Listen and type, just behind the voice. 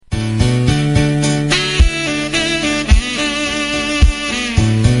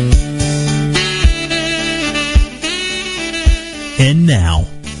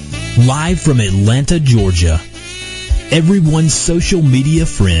live from Atlanta, Georgia. Everyone's social media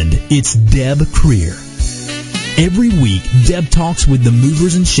friend, it's Deb Creer. Every week, Deb talks with the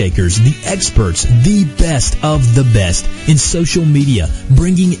movers and shakers, the experts, the best of the best in social media,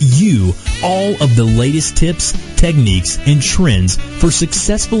 bringing you all of the latest tips, techniques, and trends for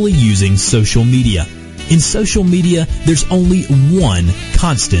successfully using social media. In social media, there's only one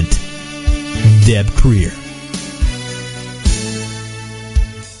constant, Deb Creer.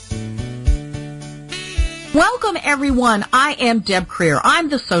 Welcome, everyone. I am Deb Creer. I'm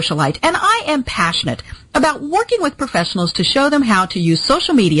the socialite, and I am passionate about working with professionals to show them how to use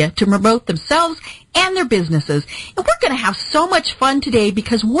social media to promote themselves and their businesses. And we're going to have so much fun today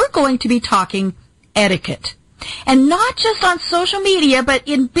because we're going to be talking etiquette. And not just on social media, but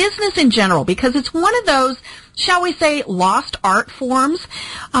in business in general, because it's one of those, shall we say, lost art forms,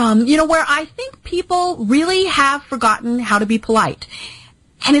 where I think people really have forgotten how to be polite.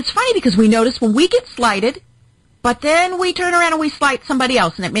 And it's funny because we notice when we get slighted, but then we turn around and we slight somebody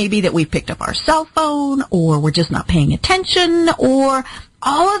else, and it may be that we've picked up our cell phone, or we're just not paying attention, or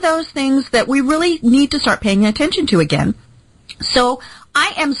all of those things that we really need to start paying attention to again. So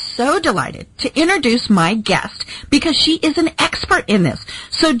I am so delighted to introduce my guest because she is an expert in this.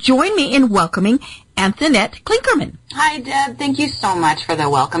 So join me in welcoming Anthonette Klinkerman. Hi, Deb. Thank you so much for the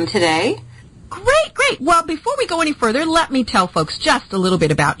welcome today. Great. Well, before we go any further, let me tell folks just a little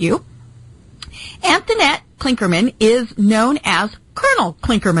bit about you. Anthonette Klinkerman is known as Colonel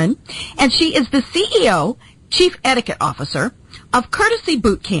Klinkerman, and she is the CEO, Chief Etiquette Officer of Courtesy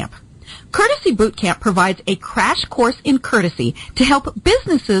Bootcamp. Courtesy Bootcamp provides a crash course in courtesy to help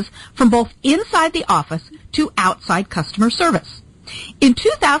businesses from both inside the office to outside customer service. In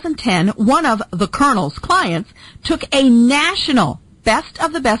 2010, one of the Colonel's clients took a national Best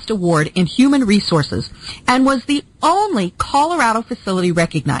of the Best award in human resources and was the only Colorado facility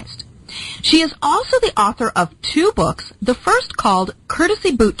recognized. She is also the author of 2 books, the first called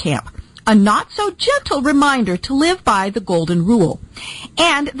Courtesy Bootcamp, a not-so-gentle reminder to live by the golden rule.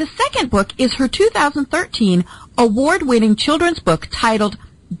 And the second book is her 2013 award-winning children's book titled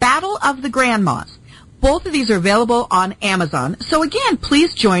Battle of the Grandmas. Both of these are available on Amazon. So again,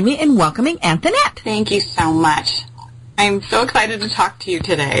 please join me in welcoming Anthonette. Thank you so much. I'm so excited to talk to you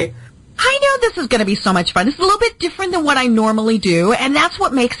today. I know this is going to be so much fun. It's a little bit different than what I normally do, and that's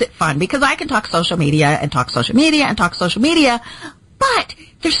what makes it fun, because I can talk social media and talk social media and talk social media, but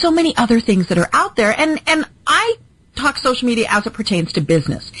there's so many other things that are out there, and I talk social media as it pertains to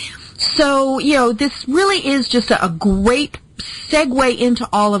business. So, this really is just a great segue into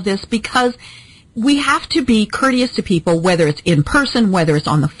all of this, because we have to be courteous to people, whether it's in person, whether it's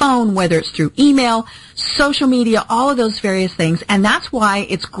on the phone, whether it's through email, social media, all of those various things. And that's why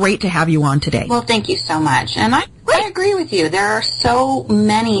it's great to have you on today. Well, thank you so much. And I agree with you. There are so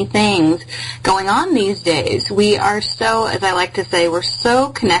many things going on these days. We are so, as I like to say, we're so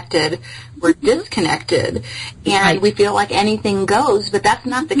connected, we're disconnected, and we feel like anything goes, but that's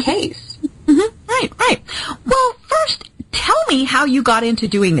not the case. Mm-hmm. Right. Well, first, tell me how you got into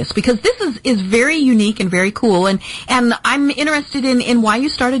doing this, because this is very unique and very cool, and I'm interested in why you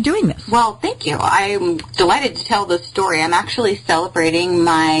started doing this. Well, thank you. I'm delighted to tell this story. I'm actually celebrating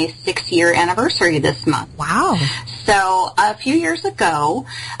my 6-year anniversary this month. Wow. So a few years ago,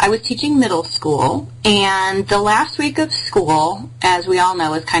 I was teaching middle school, and the last week of school, as we all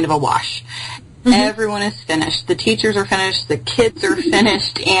know, is kind of a wash. Mm-hmm. Everyone is finished. The teachers are finished. The kids are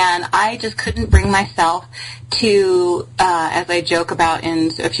finished. And I just couldn't bring myself to, as I joke about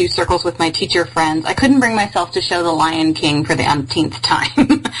in a few circles with my teacher friends, I couldn't bring myself to show The Lion King for the umpteenth time.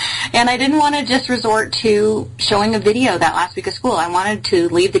 And I didn't want to just resort to showing a video that last week of school. I wanted to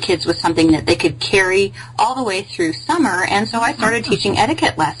leave the kids with something that they could carry all the way through summer. And so I started teaching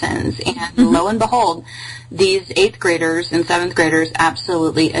etiquette lessons. And lo and behold, these 8th graders and 7th graders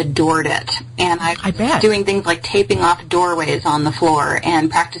absolutely adored it. And I was doing things like taping off doorways on the floor and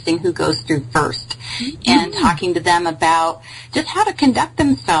practicing who goes through first and talking to them about just how to conduct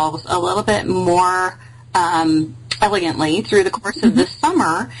themselves a little bit more elegantly through the course of the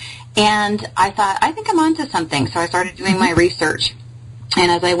summer. And I thought, I think I'm onto something. So I started doing my research. And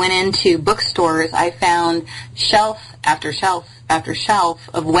as I went into bookstores, I found shelf after shelf after shelf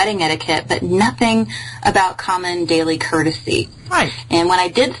of wedding etiquette, but nothing about common daily courtesy. Right. And when I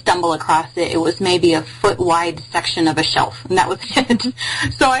did stumble across it, it was maybe a foot-wide section of a shelf, and that was it.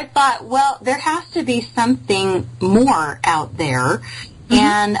 So I thought, well, there has to be something more out there.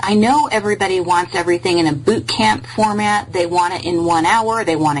 And I know everybody wants everything in a boot camp format. They want it in 1 hour.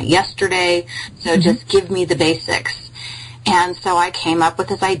 They want it yesterday. So just give me the basics. And so I came up with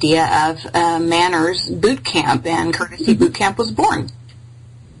this idea of Manners Bootcamp, and Courtesy Bootcamp was born.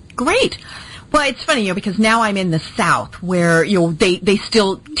 Great. Well, it's funny, because now I'm in the South where, they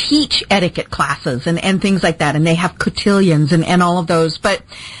still teach etiquette classes and things like that, and they have cotillions and all of those, but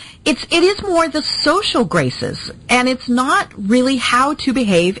it is more the social graces, and it's not really how to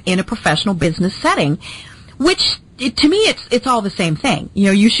behave in a professional business setting, which to me, it's all the same thing.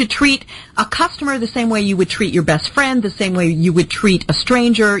 You should treat a customer the same way you would treat your best friend, the same way you would treat a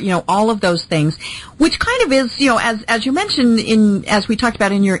stranger, all of those things, which kind of is, as you mentioned as we talked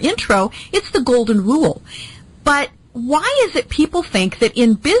about in your intro, it's the golden rule. But why is it people think that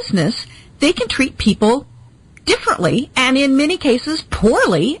in business they can treat people differently and in many cases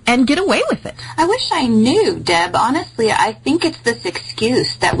poorly and get away with it? I wish I knew, Deb. Honestly, I think it's this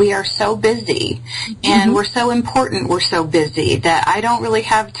excuse that we are so busy and we're so important, we're so busy that I don't really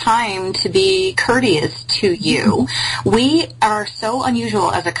have time to be courteous to you. We are so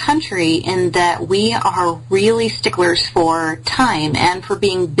unusual as a country in that we are really sticklers for time and for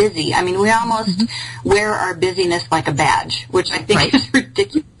being busy. I mean, we almost wear our busyness like a badge, which I think is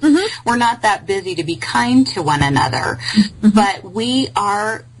ridiculous. We're not that busy to be kind to one another, but we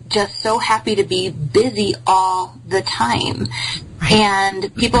are just so happy to be busy all the time.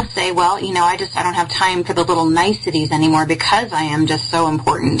 And people say, well, I don't have time for the little niceties anymore because I am just so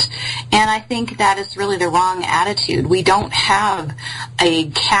important. And I think that is really the wrong attitude. We don't have a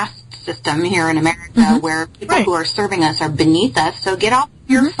caste system here in America where people who are serving us are beneath us. So get off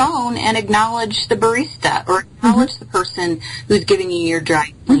your phone and acknowledge the barista or acknowledge the person who's giving you your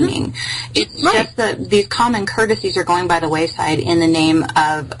dry cleaning. It's just that these common courtesies are going by the wayside in the name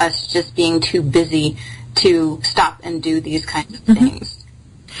of us just being too busy to stop and do these kinds of things.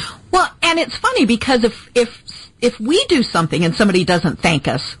 Well, and it's funny because if we do something and somebody doesn't thank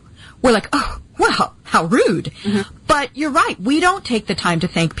us, we're like, oh, well, how rude. But you're right. We don't take the time to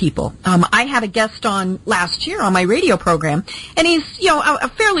thank people. I had a guest on last year on my radio program, and he's, a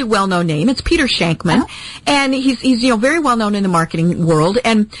fairly well-known name. It's Peter Shankman, and he's very well-known in the marketing world.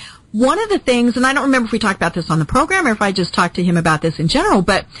 And one of the things, and I don't remember if we talked about this on the program or if I just talked to him about this in general,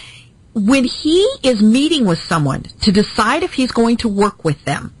 but when he is meeting with someone to decide if he's going to work with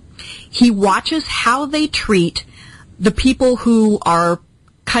them, he watches how they treat the people who are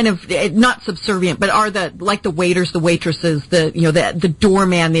kind of not subservient, but are like the waiters, the waitresses, the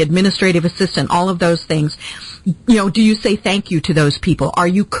doorman, the administrative assistant, all of those things. Do you say thank you to those people? Are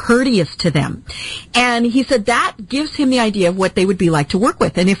you courteous to them? And he said that gives him the idea of what they would be like to work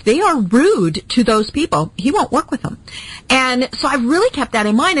with. And if they are rude to those people, he won't work with them. And so I've really kept that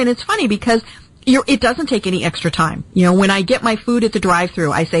in mind. And it's funny because it doesn't take any extra time. When I get my food at the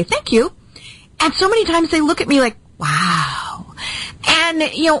drive-thru, I say thank you. And so many times they look at me like, wow. And,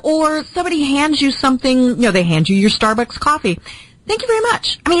 or somebody hands you something, they hand you your Starbucks coffee. Thank you very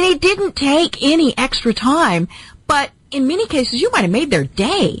much. I mean, it didn't take any extra time, but in many cases you might have made their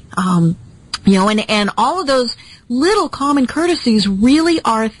day. And all of those little common courtesies really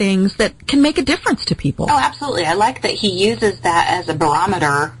are things that can make a difference to people. Oh, absolutely. I like that he uses that as a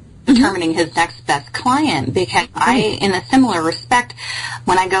barometer determining his next best client, because I, in a similar respect,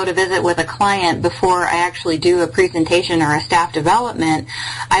 when I go to visit with a client before I actually do a presentation or a staff development,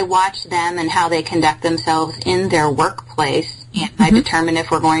 I watch them and how they conduct themselves in their workplace, and I determine if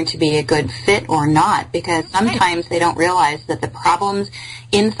we're going to be a good fit or not, because sometimes they don't realize that the problems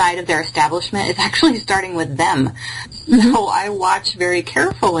inside of their establishment is actually starting with them. So I watch very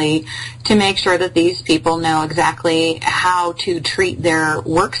carefully to make sure that these people know exactly how to treat their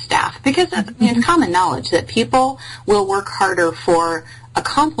work staff, because it's common knowledge that people will work harder for a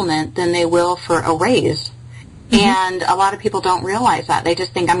compliment than they will for a raise. And a lot of people don't realize that. They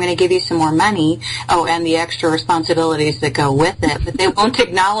just think, I'm going to give you some more money, and the extra responsibilities that go with it. But they won't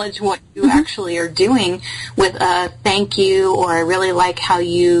acknowledge what you actually are doing with a thank you, or I really like how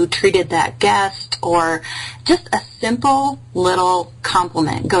you treated that guest, or just a simple little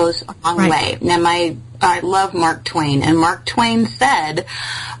compliment goes a long way. Now, I love Mark Twain, and Mark Twain said,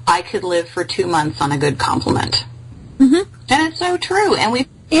 I could live for 2 months on a good compliment. And it's so true. And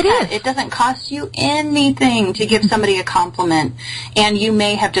it is. It doesn't cost you anything to give somebody a compliment, and you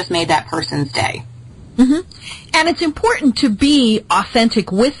may have just made that person's day. And it's important to be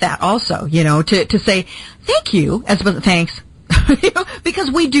authentic with that also, to say thank you as opposed to thanks,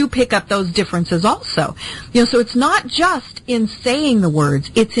 because we do pick up those differences also. So it's not just in saying the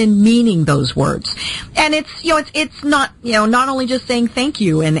words, it's in meaning those words. And it's not, not only just saying thank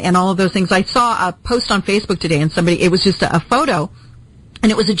you and all of those things. I saw a post on Facebook today, and it was just a photo,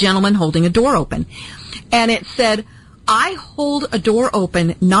 and it was a gentleman holding a door open. And it said, I hold a door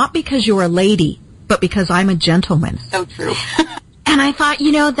open not because you're a lady, but because I'm a gentleman. So true. And I thought,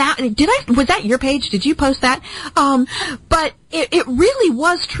 was that your page? Did you post that? But it really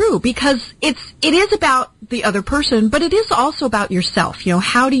was true, because it is about the other person, but it is also about yourself.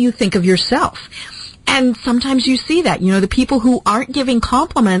 How do you think of yourself? And sometimes you see that, the people who aren't giving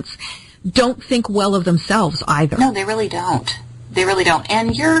compliments don't think well of themselves either. No, they really don't. They really don't.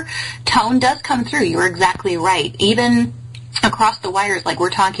 And your tone does come through. You're exactly right. Even across the wires, like we're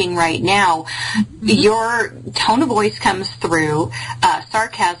talking right now, your tone of voice comes through,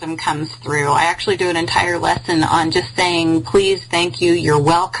 sarcasm comes through. I actually do an entire lesson on just saying, please, thank you, you're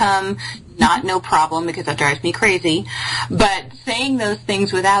welcome, not no problem, because that drives me crazy, but saying those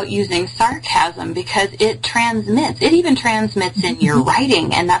things without using sarcasm, because it even transmits in your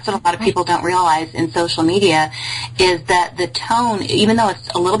writing, and that's what a lot of people don't realize in social media, is that the tone, even though it's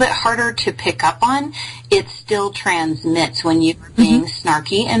a little bit harder to pick up on, it still transmits when you're being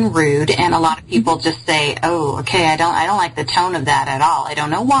snarky and rude, and a lot of people just say, oh, okay, I don't like the tone of that at all. I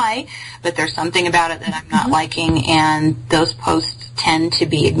don't know why, but there's something about it that I'm not liking, and those posts tend to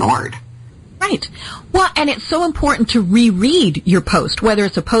be ignored. Right. Well, and it's so important to reread your post, whether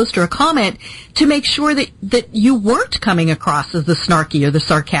it's a post or a comment, to make sure that you weren't coming across as the snarky or the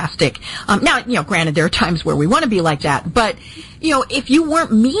sarcastic. Now, granted, there are times where we want to be like that, but, if you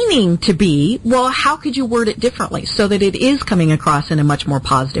weren't meaning to be, well, how could you word it differently so that it is coming across in a much more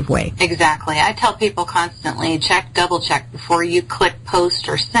positive way? Exactly. I tell people constantly, double check before you click post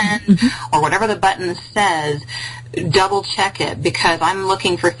or send or whatever the button says. Double check it, because I'm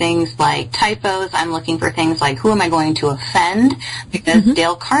looking for things like typos. I'm looking for things like, who am I going to offend? Because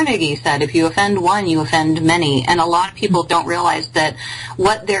Dale Carnegie said, if you offend one, you offend many. And a lot of people don't realize that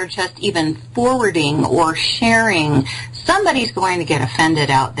what they're just even forwarding or sharing, somebody's going to get offended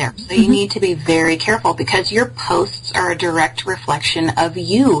out there. So you need to be very careful, because your posts are a direct reflection of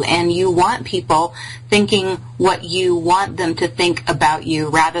you, and you want people thinking what you want them to think about you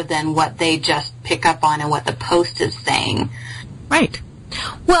rather than what they just pick up on and what the post is saying. Right.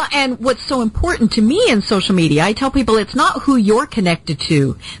 Well, and what's so important to me in social media, I tell people it's not who you're connected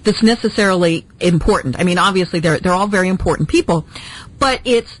to that's necessarily important. I mean, obviously they're all very important people, but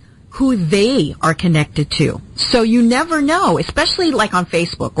it's who they are connected to. So you never know, especially like on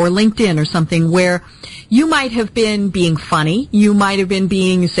Facebook or LinkedIn or something, where you might have been being funny, you might have been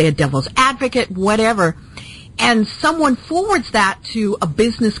being, say, a devil's advocate, whatever, and someone forwards that to a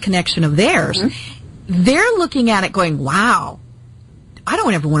business connection of theirs. They're looking at it going, wow, I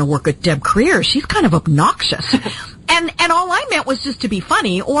don't ever want to work with Deb Creer. She's kind of obnoxious. and all I meant was just to be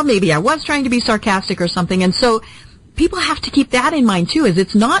funny, or maybe I was trying to be sarcastic or something. And so people have to keep that in mind, too, is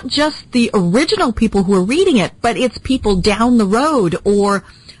it's not just the original people who are reading it, but it's people down the road or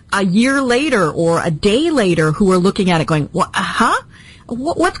a year later or a day later who are looking at it going,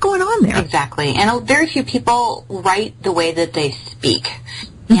 what's going on there? Exactly. And very few people write the way that they speak.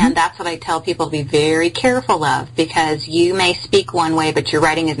 And that's what I tell people to be very careful of, because you may speak one way, but your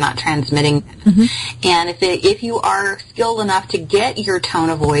writing is not transmitting. And if you are skilled enough to get your tone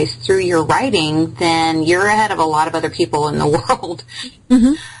of voice through your writing, then you're ahead of a lot of other people in the world.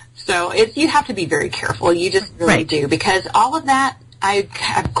 So you have to be very careful. You just really do, because all of that,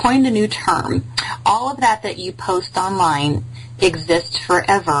 I've coined a new term. All of that you post online exists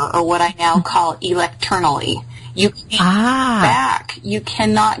forever, or what I now call electernally. You can't get it back. You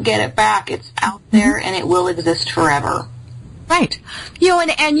cannot get it back. It's out there, and it will exist forever. Right.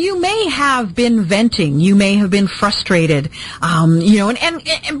 And you may have been venting. You may have been frustrated.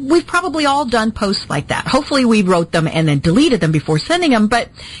 And we've probably all done posts like that. Hopefully we wrote them and then deleted them before sending them. But,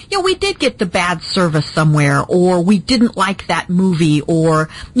 we did get the bad service somewhere, or we didn't like that movie, or,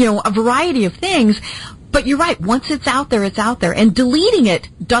 a variety of things. But you're right. Once it's out there, it's out there. And deleting it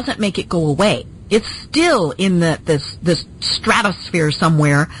doesn't make it go away. It's still in this stratosphere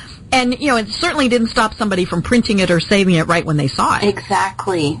somewhere. And, it certainly didn't stop somebody from printing it or saving it right when they saw it.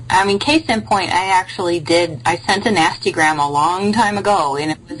 Exactly. I mean, case in point, I sent a nastygram a long time ago,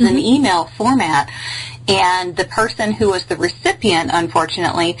 and it was an email format. And the person who was the recipient,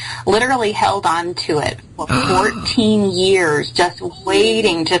 unfortunately, literally held on to it for 14 years, just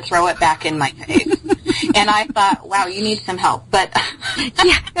waiting to throw it back in my face. And I thought, wow, you need some help. But, but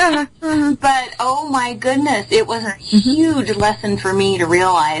oh my goodness, it was a huge lesson for me to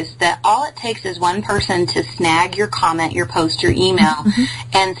realize that all it takes is one person to snag your comment, your post, your email,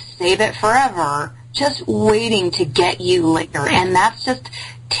 and save it forever, just waiting to get you later. And that's just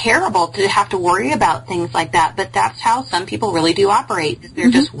terrible to have to worry about things like that, but that's how some people really do operate. They're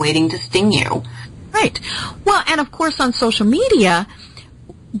just waiting to sting you. Right. Well, and of course on social media,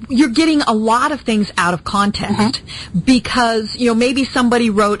 you're getting a lot of things out of context because, maybe somebody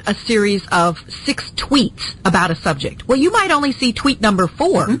wrote a series of 6 tweets about a subject. Well, you might only see tweet number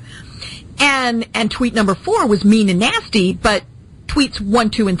 4, and tweet number 4 was mean and nasty, but tweets 1,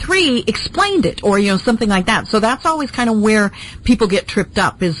 2, and 3 explained it, or, something like that. So that's always kind of where people get tripped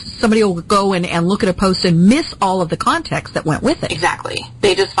up, is somebody will go and look at a post and miss all of the context that went with it. Exactly.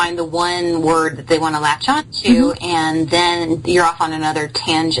 They just find the one word that they want to latch on to, and then you're off on another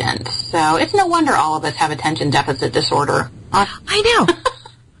tangent. So it's no wonder all of us have attention deficit disorder. I know.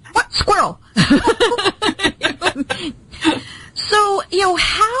 What? Squirrel. So,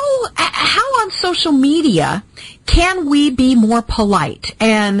 how on social media can we be more polite?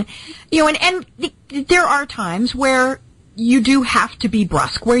 And, and there are times where you do have to be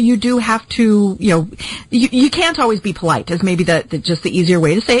brusque, where you do have to, you can't always be polite, is maybe just the easier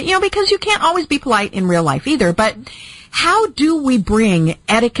way to say it, because you can't always be polite in real life either. But how do we bring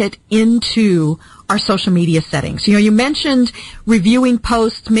etiquette into our social media settings? You mentioned reviewing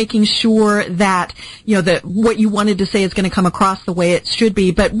posts, making sure that, that what you wanted to say is going to come across the way it should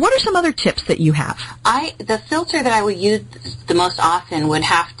be. But what are some other tips that you have? The filter that I would use the most often would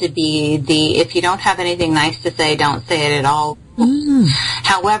have to be if you don't have anything nice to say, don't say it at all.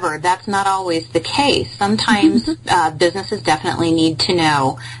 However, that's not always the case. Sometimes businesses definitely need to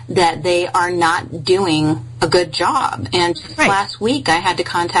know that they are not doing a good job. And just last week, I had to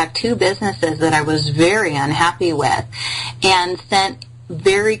contact 2 businesses that I was very unhappy with and sent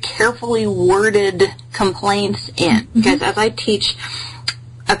very carefully worded complaints in. Because as I teach,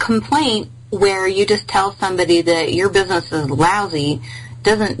 a complaint where you just tell somebody that your business is lousy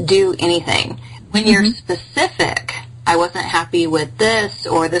doesn't do anything. When you're specific, I wasn't happy with this,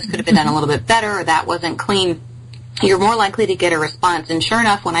 or this could have been done a little bit better, or that wasn't clean, you're more likely to get a response. And sure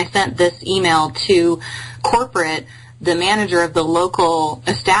enough, when I sent this email to corporate, the manager of the local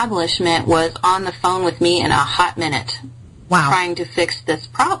establishment was on the phone with me in a hot minute. Wow. Trying to fix this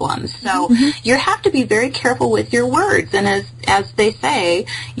problem. So you have to be very careful with your words. And as they say,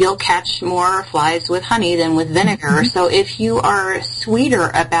 you'll catch more flies with honey than with vinegar. So if you are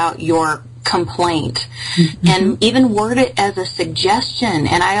sweeter about your complaint and even word it as a suggestion,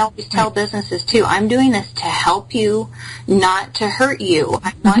 and I always tell businesses too, I'm doing this to help you, not to hurt you.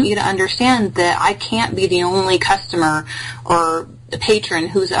 I want you to understand that I can't be the only customer or the patron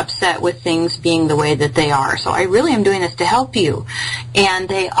who's upset with things being the way that they are. So I really am doing this to help you. And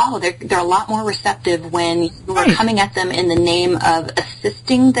they're a lot more receptive when you are coming at them in the name of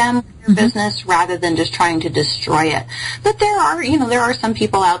assisting them with your business rather than just trying to destroy it. But there are some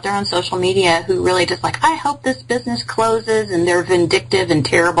people out there on social media who really just I hope this business closes, and they're vindictive and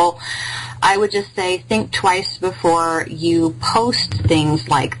terrible. I would just say think twice before you post things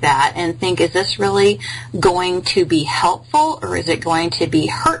like that and think, is this really going to be helpful or is it going to be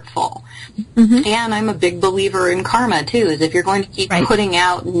hurtful? And I'm a big believer in karma, too, is if you're going to keep putting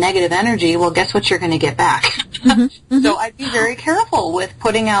out negative energy, well, guess what you're going to get back? So I'd be very careful with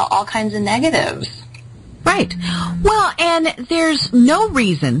putting out all kinds of negatives. Right. Well, and there's no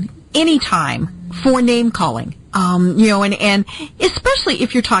reason, any time, for name calling. And especially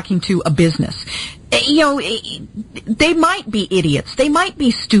if you're talking to a business, they might be idiots, they might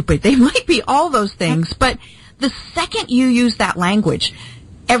be stupid, they might be all those things, but the second you use that language,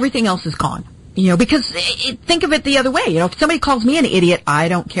 everything else is gone. Because think of it the other way. If somebody calls me an idiot, I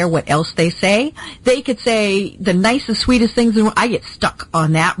don't care what else they say. They could say the nicest, sweetest things, and I get stuck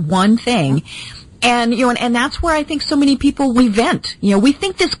on that one thing. And, and that's where I think so many people, we vent. We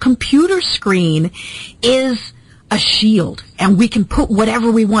think this computer screen is a shield, and we can put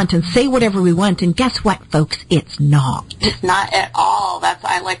whatever we want and say whatever we want, and guess what, folks? It's not. It's not at all.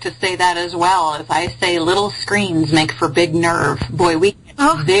 I like to say that as well. As I say, little screens make for big nerve. Boy, we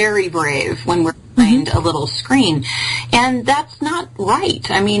get very brave when we're behind a little screen. And that's not right.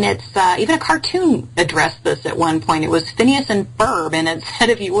 I mean, it's even a cartoon addressed this at one point. It was Phineas and Ferb, and it said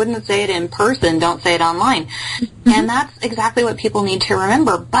if you wouldn't say it in person, don't say it online. And that's exactly what people need to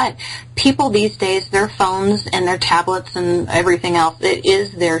remember. But people these days, their phones and their tablets and everything else, it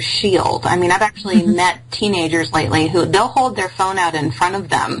is their shield. I mean, I've actually met teenagers lately who they'll hold their phone out in front of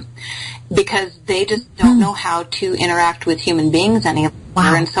them because they just don't know how to interact with human beings anymore.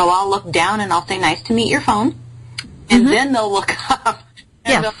 Wow. And so I'll look down and I'll say, nice to meet your phone. And then they'll look up.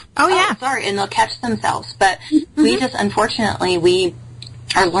 And and they'll catch themselves. But we just, unfortunately, we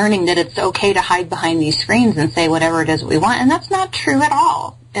are learning that it's okay to hide behind these screens and say whatever it is we want. And that's not true at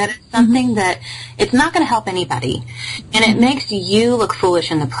all. That is something that it's not going to help anybody. And it makes you look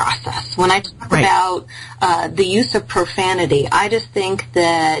foolish in the process. When I talk about the use of profanity, I just think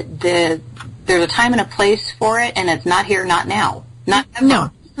that there's a time and a place for it, and it's not here, not now. Not ever.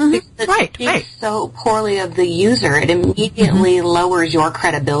 No. Because it speaks so poorly of the user. It immediately lowers your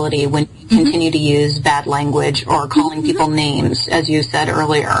credibility when you continue to use bad language or calling people names, as you said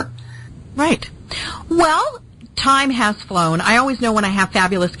earlier. Right. Well, time has flown. I always know when I have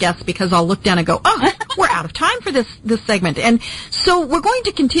fabulous guests because I'll look down and go, oh, we're out of time for this segment. And so we're going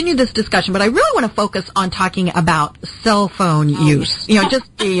to continue this discussion, but I really want to focus on talking about cell phone use. You know, just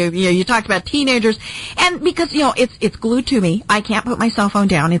you talked about teenagers, and because it's glued to me. I can't put my cell phone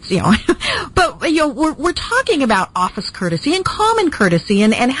down. It's but we're talking about office courtesy and common courtesy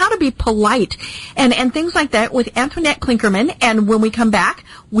and how to be polite and things like that with Anthonette Klinkerman. And when we come back,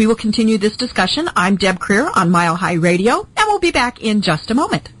 we will continue this discussion. I'm Deb Creer on Mile High Radio, and we'll be back in just a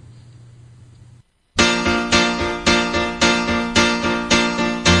moment.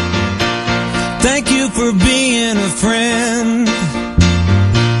 Thank you for being a friend.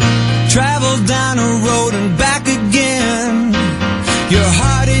 Travel down a road and back again. Your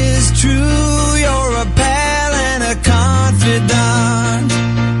heart is true, you're a pal and a confidant.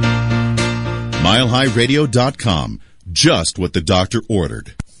 MileHighRadio.com. Just what the doctor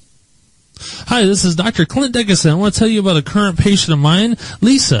ordered. Hi, this is Dr. Clint Dickinson. I want to tell you about a current patient of mine,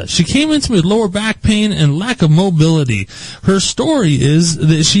 Lisa. She came into me with lower back pain and lack of mobility. Her story is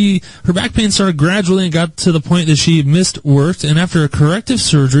that her back pain started gradually and got to the point that she missed work, and after a corrective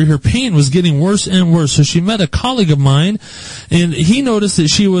surgery, her pain was getting worse and worse. So she met a colleague of mine, and he noticed that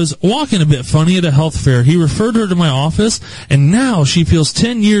she was walking a bit funny at a health fair. He referred her to my office, and now she feels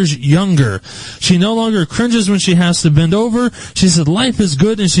 10 years younger. She no longer cringes when she has to bend over. She said life is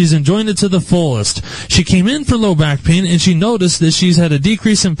good, and she's enjoying it to the fullest. She came in for low back pain, and she noticed that she's had a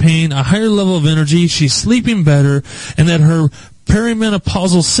decrease in pain, a higher level of energy, she's sleeping better, and that her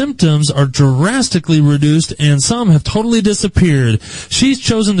perimenopausal symptoms are drastically reduced, and some have totally disappeared. She's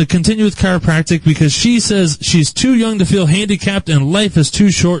chosen to continue with chiropractic because she says she's too young to feel handicapped and life is too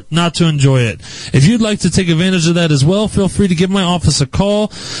short not to enjoy it. If you'd like to take advantage of that as well, feel free to give my office a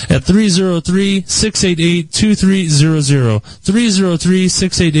call at 303-688-2300.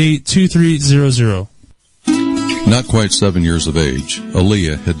 303-688-2300. Not quite 7 years of age,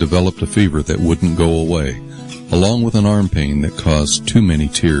 Aaliyah had developed a fever that wouldn't go away, along with an arm pain that caused too many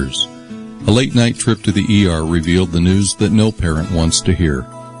tears. A late-night trip to the ER revealed the news that no parent wants to hear.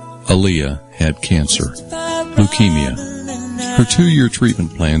 Aaliyah had cancer, leukemia. Her 2-year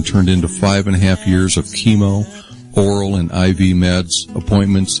treatment plan turned into 5.5 years of chemo, oral and IV meds,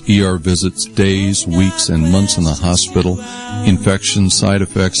 appointments, ER visits, days, weeks, and months in the hospital, infections, side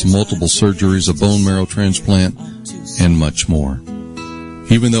effects, multiple surgeries, a bone marrow transplant, and much more.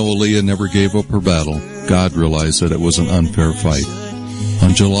 Even though Aaliyah never gave up her battle, God realized that it was an unfair fight.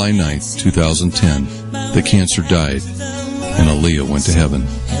 On July 9th, 2010, the cancer died, and Aaliyah went to heaven.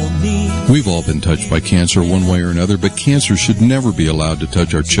 We've all been touched by cancer one way or another, but cancer should never be allowed to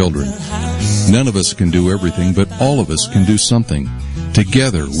touch our children. None of us can do everything, but all of us can do something.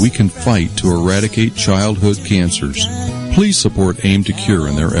 Together, we can fight to eradicate childhood cancers. Please support Aim to Cure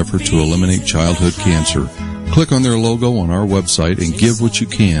in their effort to eliminate childhood cancer. Click on their logo on our website and give what you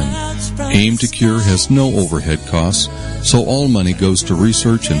can. Aim to Cure has no overhead costs, so all money goes to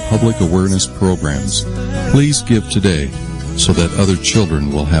research and public awareness programs. Please give today so that other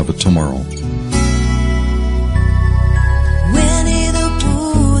children will have a tomorrow. Winnie the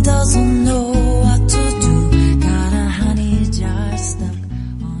Pooh doesn't know what to do. Got a honey jar stuck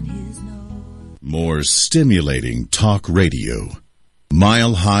on his nose. More stimulating talk radio.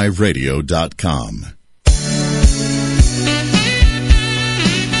 MileHighRadio.com.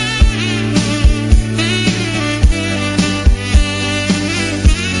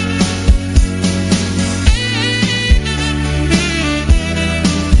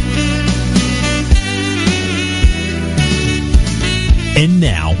 And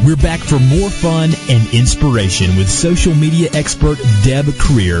now, we're back for more fun and inspiration with social media expert Deb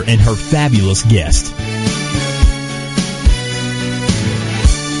Creer and her fabulous guest.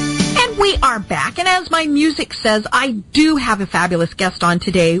 And we are back, and as my music says, I do have a fabulous guest on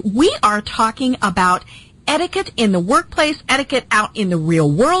today. We are talking about etiquette in the workplace, etiquette out in the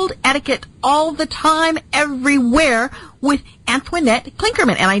real world, etiquette all the time, everywhere, with Anthonette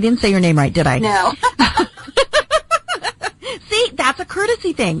Klinkerman. And I didn't say your name right, did I? No. See, that's a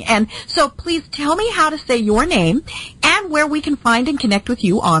courtesy thing. And so please tell me how to say your name and where we can find and connect with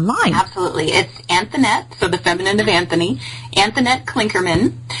you online. Absolutely. It's Anthonette, so the feminine of Anthony, Anthonette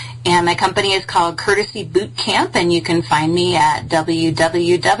Klinkerman, and my company is called Courtesy Bootcamp, and you can find me at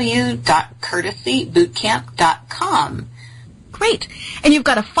www.courtesybootcamp.com. Great. And you've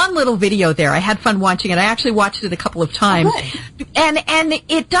got a fun little video there. I had fun watching it. I actually watched it a couple of times. Oh, and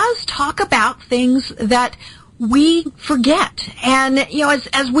it does talk about things that we forget. And, you know,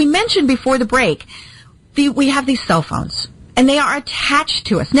 as we mentioned before the break, we have these cell phones. And they are attached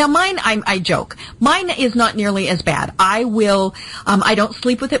to us. Now, mine, I joke. Mine is not nearly as bad. I don't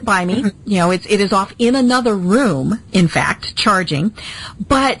sleep with it by me. You know, it is off in another room, in fact, charging.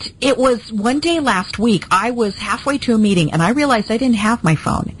 But it was one day last week, I was halfway to a meeting, and I realized I didn't have my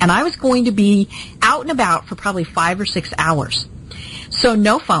phone. And I was going to be out and about for probably 5 or 6 hours. So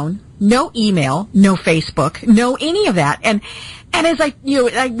no phone, no email, no Facebook, no any of that. And as I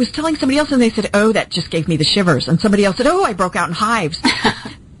was telling somebody else, and they said, "Oh, that just gave me the shivers." And somebody else said, "Oh, I broke out in hives."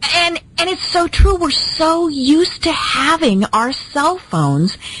 and it's so true. We're so used to having our cell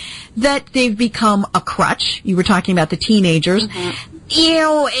phones that they've become a crutch. You were talking about the teenagers. Mm-hmm. You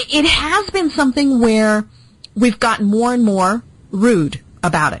know, it has been something where we've gotten more and more rude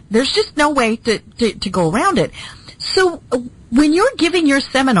about it. There's just no way to go around it. So when you're giving your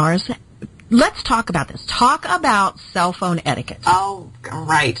seminars, let's talk about this. Talk about cell phone etiquette. Oh,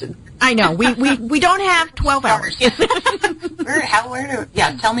 right. I know. We don't have 12 hours.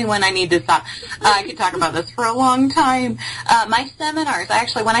 Tell me when I need to stop. I could talk about this for a long time. My seminars,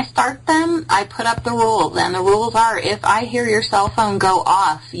 actually, when I start them, I put up the rules. And the rules are, if I hear your cell phone go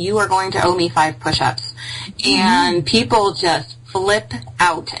off, you are going to owe me 5 push-ups. And people just flip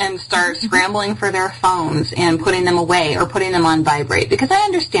out and start scrambling for their phones and putting them away or putting them on vibrate. Because I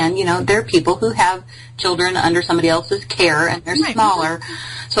understand, you know, there are people who have children under somebody else's care and they're smaller.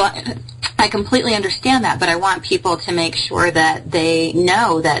 So I completely understand that, but I want people to make sure that they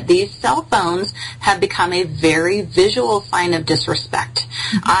know that these cell phones have become a very visual sign of disrespect.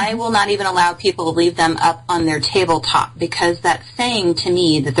 I will not even allow people to leave them up on their tabletop because that's saying to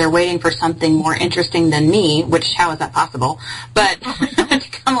me that they're waiting for something more interesting than me, which how is that possible? But to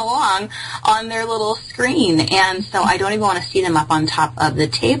come along on their little screen. And so I don't even want to see them up on top of the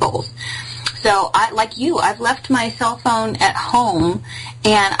tables. So, I've left my cell phone at home,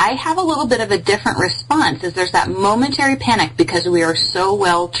 and I have a little bit of a different response, as there's that momentary panic because we are so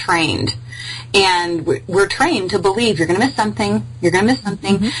well trained. And we're trained to believe you're going to miss something, you're going to miss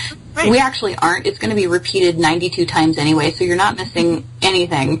something. Mm-hmm. Right. We actually aren't. It's going to be repeated 92 times anyway, so you're not missing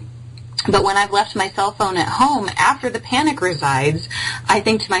anything. But when I've left my cell phone at home, after the panic resides, I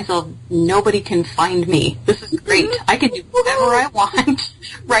think to myself, nobody can find me. This is great. I can do whatever I want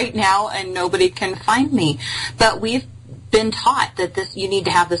right now, and nobody can find me. But we've been taught that you need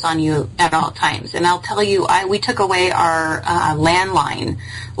to have this on you at all times. And I'll tell you, we took away our landline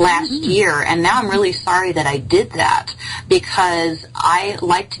last year, and now I'm really sorry that I did that because I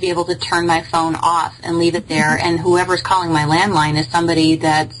like to be able to turn my phone off and leave it there, and whoever's calling my landline is somebody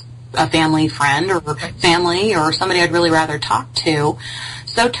that's a family friend or family or somebody I'd really rather talk to.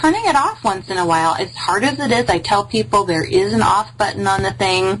 So turning it off once in a while, as hard as it is, I tell people there is an off button on the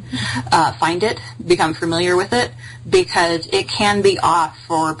thing. Find it, become familiar with it, because it can be off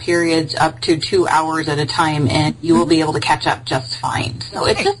for periods up to 2 hours at a time, and you will be able to catch up just fine. So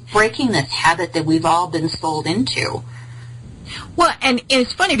it's just breaking this habit that we've all been sold into. Well, and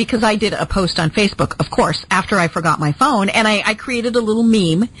it's funny because I did a post on Facebook, of course, after I forgot my phone, and I created a little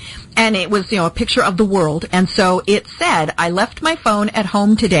meme, and it was, a picture of the world, and so it said, "I left my phone at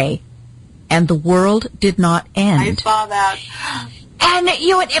home today, and the world did not end." I saw that.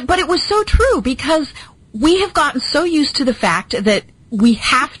 And, but it was so true because we have gotten so used to the fact that we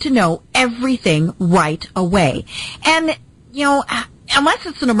have to know everything right away. And, unless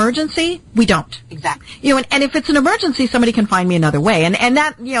it's an emergency, we don't. Exactly. And if it's an emergency, somebody can find me another way. And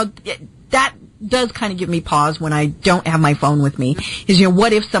that, that does kind of give me pause when I don't have my phone with me, is,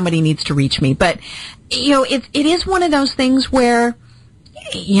 what if somebody needs to reach me? But, it is one of those things where,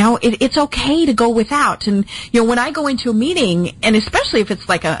 it's okay to go without. And, when I go into a meeting, and especially if it's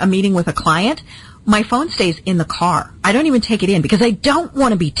like a meeting with a client, my phone stays in the car. I don't even take it in because I don't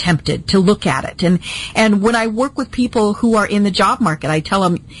want to be tempted to look at it. And when I work with people who are in the job market, I tell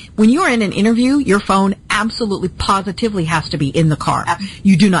them, when you are in an interview, your phone absolutely positively has to be in the car.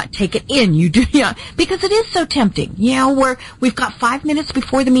 You do not take it in. You do, because it is so tempting. Where we've got 5 minutes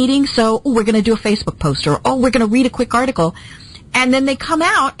before the meeting, so we're going to do a Facebook post, or we're going to read a quick article. And then they come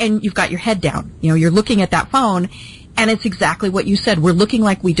out and you've got your head down. You're looking at that phone, and it's exactly what you said. We're looking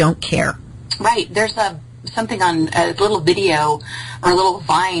like we don't care. Right. There's something on a little video or a little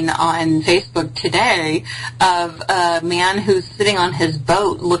vine on Facebook today of a man who's sitting on his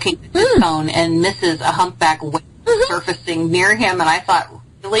boat looking at his phone and misses a humpback whale surfacing near him. And I thought,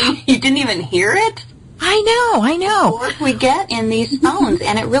 really? You didn't even hear it? I know. The work we get in these phones.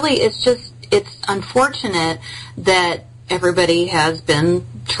 And it really is just, it's unfortunate that everybody has been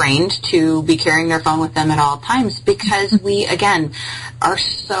trained to be carrying their phone with them at all times because we, again, are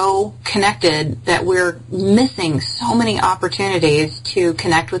so connected that we're missing so many opportunities to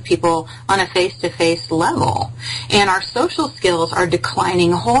connect with people on a face-to-face level. And our social skills are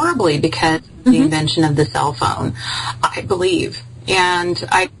declining horribly because of the invention of the cell phone, I believe. And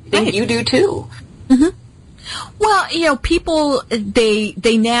I think you do too. Well, people,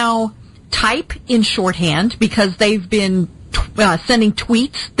 they now type in shorthand because they've been sending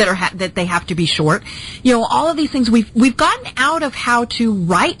tweets that they have to be short. All of these things we've gotten out of how to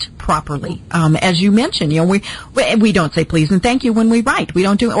write properly. As you mentioned, we don't say please and thank you when we write. We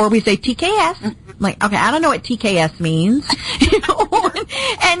don't do, or we say TKS. Like, okay, I don't know what TKS means.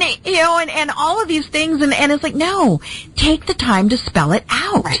 And all of these things, and it's like, no, take the time to spell it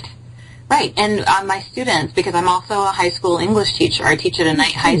out. Right. And my students, because I'm also a high school English teacher, I teach at a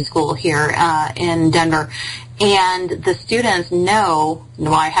night high school here in Denver, and the students know,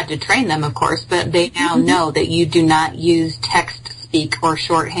 well, I had to train them, of course, but they now know that you do not use text speak or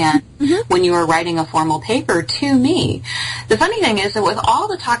shorthand when you are writing a formal paper to me. The funny thing is that with all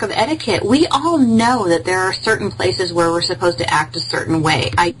the talk of etiquette, we all know that there are certain places where we're supposed to act a certain way,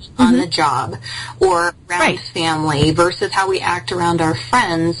 on the job or around family versus how we act around our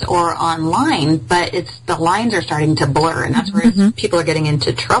friends or online, but the lines are starting to blur, and that's where people are getting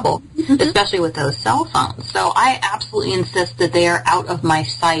into trouble, especially with those cell phones. So I absolutely insist that they are out of my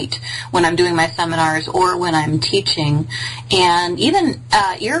sight when I'm doing my seminars or when I'm teaching. And even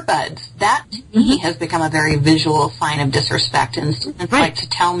earbuds, that to me has become a very visual sign of disrespect. And students like to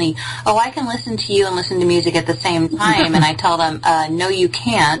tell me, oh, I can listen to you and listen to music at the same time. And I tell them, no, you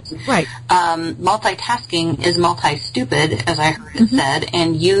can't. Multitasking is multi-stupid, as I heard it said,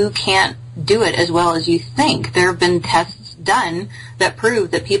 and you can't do it as well as you think. There have been tests done that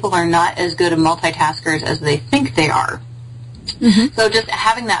prove that people are not as good of multitaskers as they think they are. So just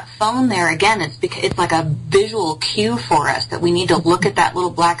having that phone there, again, it's like a visual cue for us that we need to look at that little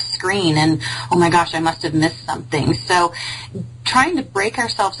black screen and, oh my gosh, I must have missed something. So trying to break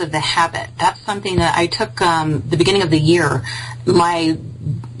ourselves of the habit, that's something that I took the beginning of the year. My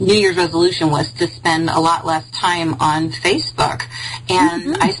New Year's resolution was to spend a lot less time on Facebook.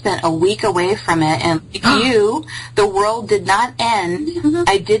 And I spent a week away from it. And like you, the world did not end.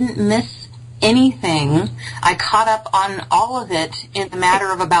 I didn't miss anything. I caught up on all of it in a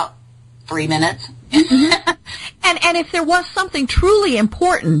matter of about 3 minutes. And if there was something truly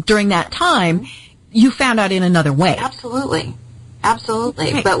important during that time, you found out in another way. Absolutely.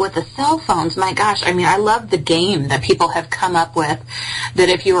 But with the cell phones, my gosh, I mean, I love the game that people have come up with, that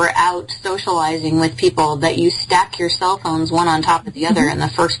if you were out socializing with people, that you stack your cell phones one on top of the other, and the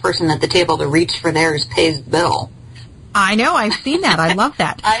first person at the table to reach for theirs pays the bill. I know, I've seen that. I love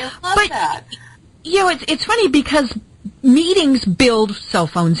that. I love that. It's funny because meetings build cell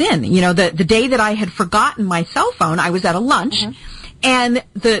phones in. The day that I had forgotten my cell phone, I was at a lunch, and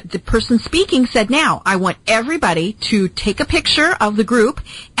the person speaking said, now, I want everybody to take a picture of the group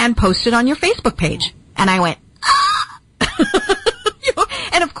and post it on your Facebook page. And I went,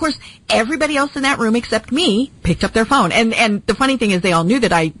 and of course, everybody else in that room except me picked up their phone. And the funny thing is they all knew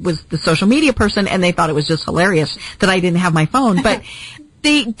that I was the social media person, and they thought it was just hilarious that I didn't have my phone. But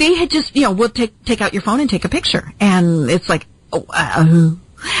they had just, we'll take out your phone and take a picture. And it's like, and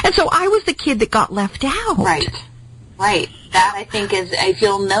so I was the kid that got left out. Right. That, I think, is, if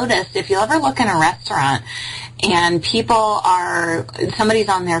you'll notice, if you'll ever look in a restaurant and somebody's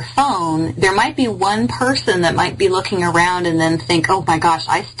on their phone, there might be one person that might be looking around and then think, oh my gosh,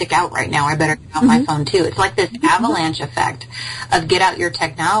 I stick out right now, I better get out my phone too. It's like this avalanche effect of get out your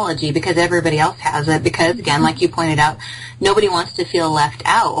technology because everybody else has it, because, again, like you pointed out, nobody wants to feel left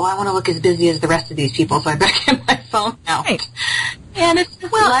out. Oh, I want to look as busy as the rest of these people, so I better get my phone out. And it's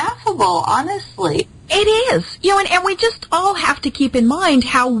just laughable, honestly. It is. And we just all have to keep in mind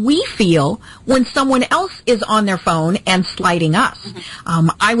how we feel when someone else is on their phone and sliding us.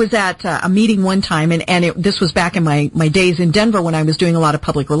 I was at a meeting one time, and this was back in my days in Denver when I was doing a lot of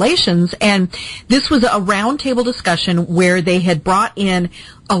public relations, and this was a roundtable discussion where they had brought in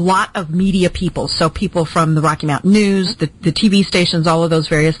a lot of media people, so people from the Rocky Mountain News, the TV stations, all of those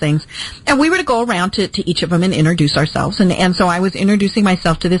various things. And we were to go around to each of them and introduce ourselves. And so I was introducing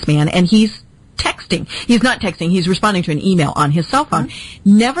myself to this man, and he's texting. He's not texting. He's responding to an email on his cell phone.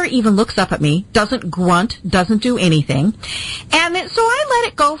 Never even looks up at me, doesn't grunt, doesn't do anything. And so I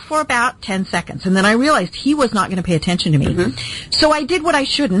let it go for about 10 seconds. And then I realized he was not going to pay attention to me. So I did what I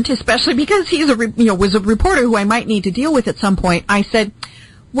shouldn't, especially because he's was a reporter who I might need to deal with at some point. I said,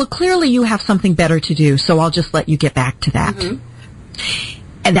 well, clearly you have something better to do, so I'll just let you get back to that.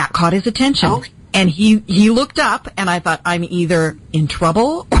 And that caught his attention. And he looked up, and I thought, I'm either in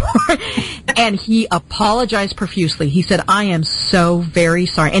trouble or, and he apologized profusely. He said, I am so very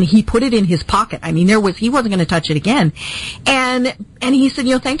sorry. And he put it in his pocket. I mean, he wasn't going to touch it again. And he said,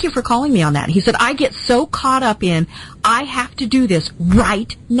 thank you for calling me on that. He said, I get so caught up in, I have to do this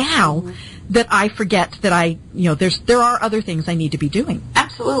right now that I forget that there are other things I need to be doing.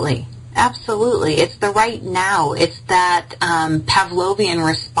 Absolutely. Absolutely. It's the right now. It's that Pavlovian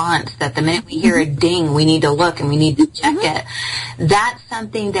response that the minute we hear a ding, we need to look and we need to check it. That's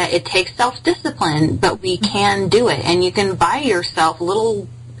something that it takes self-discipline, but we can do it. And you can buy yourself little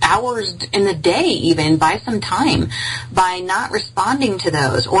hours in the day even, buy some time by not responding to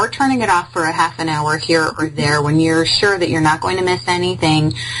those or turning it off for a half an hour here or there when you're sure that you're not going to miss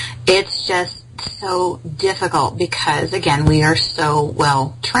anything. It's just so difficult because, again, we are so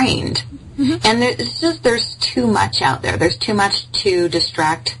well trained. And there's too much out there. There's too much to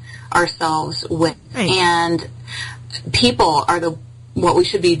distract ourselves with. Right. And people are what we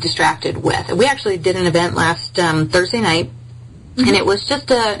should be distracted with. We actually did an event last Thursday night, and it was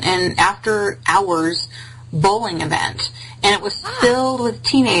just an after-hours bowling event. And it was filled with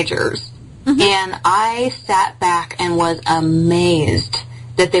teenagers. And I sat back and was amazed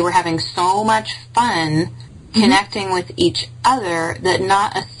that they were having so much fun connecting with each other that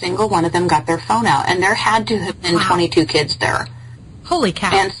not a single one of them got their phone out. And there had to have been 22 kids there. Holy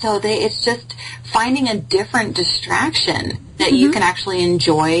cow. And so it's just finding a different distraction that you can actually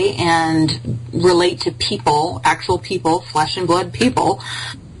enjoy and relate to people, actual people, flesh and blood people,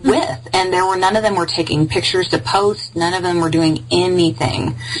 with. And none of them were taking pictures to post. None of them were doing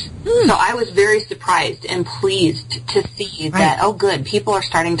anything. So I was very surprised and pleased to see that, oh good, people are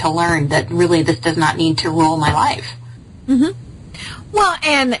starting to learn that really this does not need to rule my life. Well,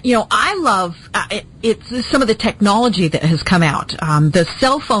 and, I love it's some of the technology that has come out, the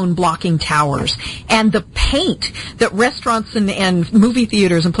cell phone blocking towers and the paint that restaurants and movie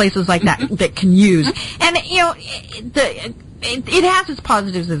theaters and places like that can use. And, it has its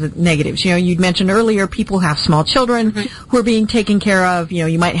positives and its negatives. You'd mentioned earlier people have small children who are being taken care of.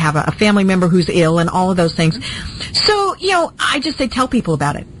 You might have a family member who's ill and all of those things. So, I just say tell people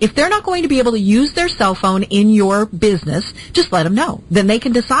about it. If they're not going to be able to use their cell phone in your business, just let them know. Then they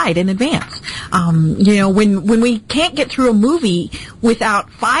can decide in advance. When we can't get through a movie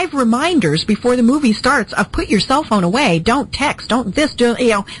without 5 reminders before the movie starts of put your cell phone away, don't text, don't this,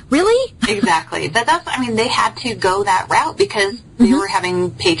 really? Exactly. They had to go that route because they were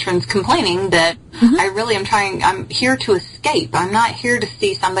having patrons complaining that I'm here to escape. I'm not here to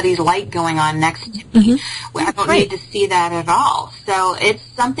see somebody's light going on next to me. I don't need to see that at all. So it's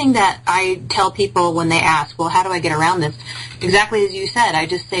something that I tell people when they ask, well, how do I get around this? Exactly as you said, I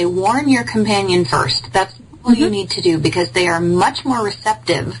just say, warn your companion first. That's all you need to do because they are much more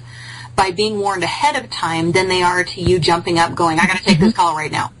receptive by being warned ahead of time than they are to you jumping up going, I got to take this call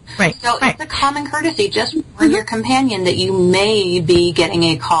right now. Right. So it's a common courtesy. Just warn your companion that you may be getting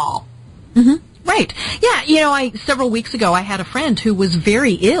a call. Right. Yeah, several weeks ago I had a friend who was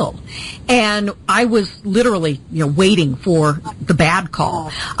very ill, and I was literally, waiting for the bad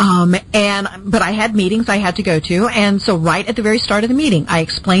call. But I had meetings I had to go to, and so right at the very start of the meeting, I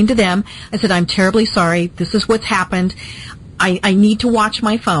explained to them, I said, I'm terribly sorry, this is what's happened. I need to watch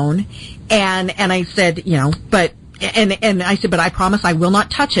my phone, and I said, but I said, but I promise I will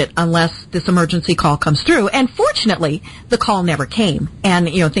not touch it unless this emergency call comes through. And fortunately, the call never came, and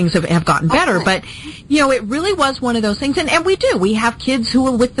things have gotten better. But it really was one of those things. And we have kids who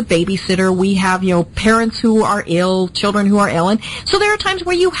are with the babysitter. We have parents who are ill, children who are ill, and so there are times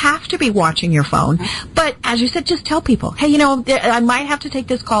where you have to be watching your phone. But as you said, just tell people, hey, I might have to take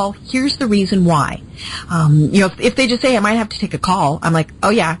this call. Here's the reason why. If they just say I might have to take a call, I'm like, oh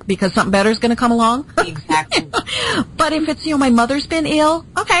yeah, because something better is going to come along. Exactly. But if it's, my mother's been ill,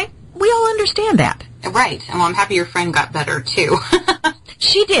 okay, we all understand that. Right. And I'm happy your friend got better too.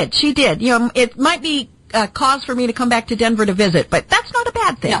 She did. It might be a cause for me to come back to Denver to visit, but that's not a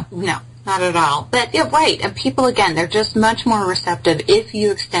bad thing. No, not at all. But right. And people, again, they're just much more receptive if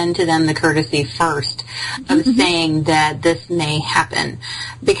you extend to them the courtesy first of saying that this may happen.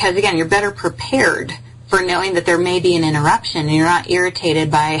 Because, again, you're better prepared for knowing that there may be an interruption, and you're not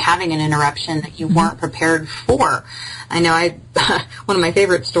irritated by having an interruption that you weren't prepared for. I know one of my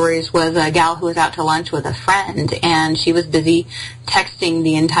favorite stories was a gal who was out to lunch with a friend, and she was busy texting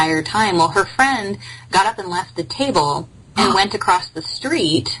the entire time. Well, her friend got up and left the table and went across the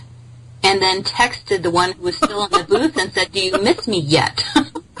street and then texted the one who was still in the booth and said, do you miss me yet?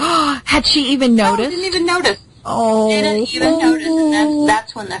 Had she even noticed? No, didn't even notice. Oh. Didn't even notice, and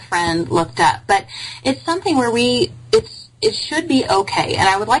that's when the friend looked up. But it's something where it's it should be okay, and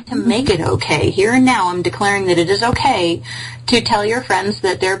I would like to make it okay. Here and now, I'm declaring that it is okay to tell your friends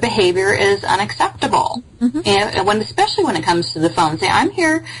that their behavior is unacceptable. And especially when it comes to the phone. Say, I'm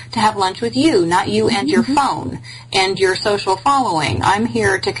here to have lunch with you, not you and your phone and your social following. I'm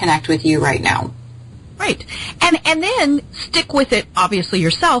here to connect with you right now. Right. And then stick with it, obviously,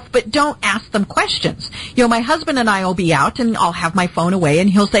 yourself, but don't ask them questions. You know, my husband and I will be out, and I'll have my phone away, and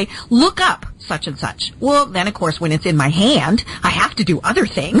he'll say, look up such and such. Well, then, of course, when it's in my hand, I have to do other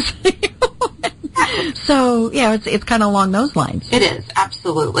things. So, yeah, it's kind of along those lines. It is,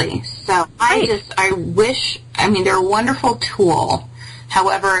 absolutely. So I wish, they're a wonderful tool.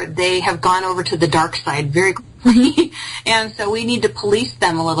 However, they have gone over to the dark side very quickly, and so we need to police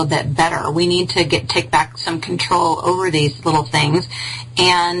them a little bit better. We need to take back some control over these little things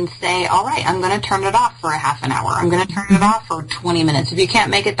and say, all right, I'm going to turn it off for a half an hour. I'm going to turn it off for 20 minutes. If you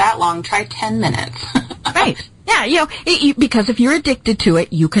can't make it that long, try 10 minutes. Right. Yeah, because if you're addicted to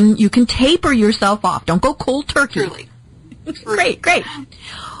it, you can taper yourself off. Don't go cold turkey. Truly. Great.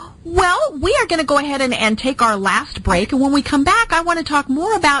 Well, we are going to go ahead and take our last break, and when we come back, I want to talk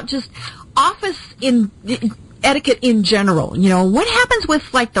more about just office etiquette in general. You know, what happens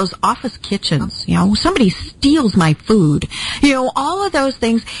with, like, those office kitchens? You know, somebody steals my food. You know, all of those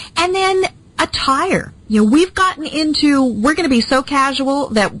things. And then attire. You know, we've gotten into, we're going to be so casual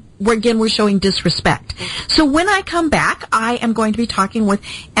that, we're showing disrespect. So when I come back, I am going to be talking with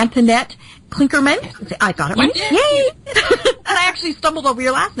Anthonette Klinkerman. I got it right. Yay! And I actually stumbled over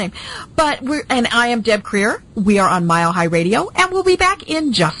your last name. And I am Deb Creer. We are on Mile High Radio, and we'll be back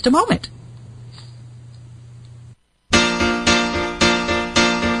in just a moment.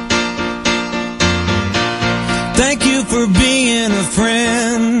 Thank you for being a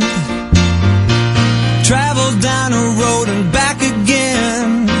friend. Travel down a road and back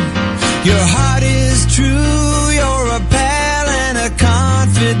again. Your heart is true, you're a pal and a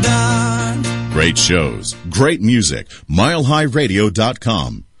confidant. Great shows, great music,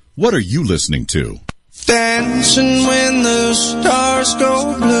 milehighradio.com. What are you listening to? Dancing when the stars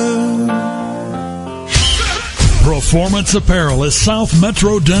go blue. Performance Apparel is South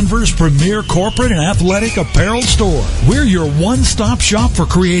Metro Denver's premier corporate and athletic apparel store. We're your one-stop shop for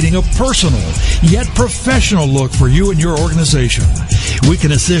creating a personal yet professional look for you and your organization. We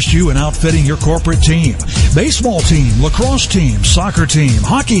can assist you in outfitting your corporate team, baseball team, lacrosse team, soccer team,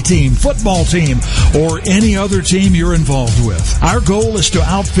 hockey team, football team, or any other team you're involved with. Our goal is to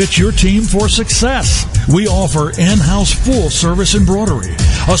outfit your team for success. We offer in-house full-service embroidery,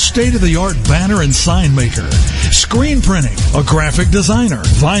 a state-of-the-art banner and sign maker, screen printing, a graphic designer,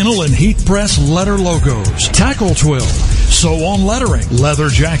 vinyl and heat press letter logos, tackle twill, sew-on lettering, leather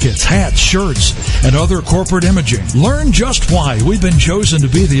jackets, hats, shirts, and other corporate imaging. Learn just why we've been chosen to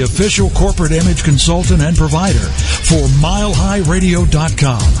be the official corporate image consultant and provider for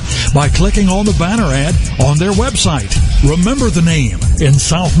milehighradio.com by clicking on the banner ad on their website. Remember the name in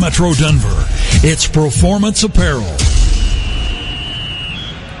South Metro Denver. It's Performance Apparel.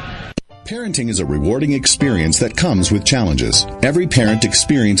 Parenting is a rewarding experience that comes with challenges. Every parent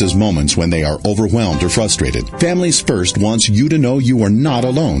experiences moments when they are overwhelmed or frustrated. Families First wants you to know you are not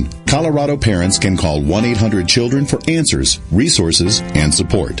alone. Colorado parents can call 1-800-CHILDREN for answers, resources, and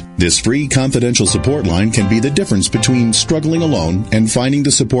support. This free confidential support line can be the difference between struggling alone and finding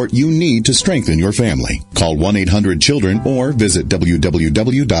the support you need to strengthen your family. Call 1-800-CHILDREN or visit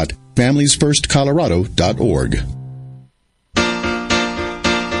www.familiesfirstcolorado.org.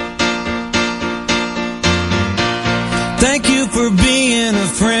 Thank you for being a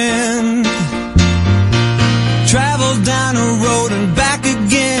friend. Travel down a road and back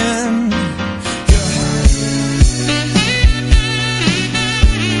again.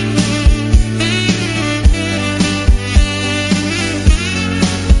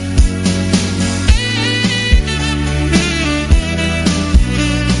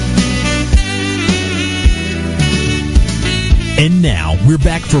 And now, we're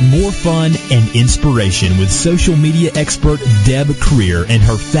back for more fun and inspiration with social media expert Deb Creer and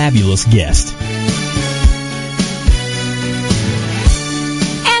her fabulous guest.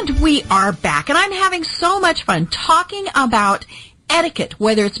 And we are back, and I'm having so much fun talking about etiquette,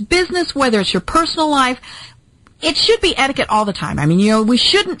 whether it's business, whether it's your personal life. It should be etiquette all the time. I mean, you know, we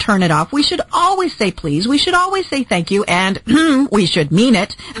shouldn't turn it off. We should always say please. We should always say thank you, and we should mean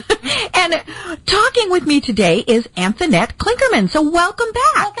it. And talking with me today is Anthonette Klinkerman. So welcome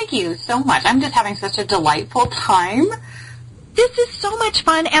back. Well, thank you so much. I'm just having such a delightful time. This is so much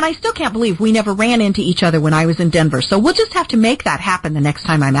fun, and I still can't believe we never ran into each other when I was in Denver. So we'll just have to make that happen the next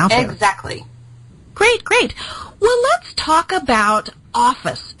time I'm out there. Exactly. Great. Well, let's talk about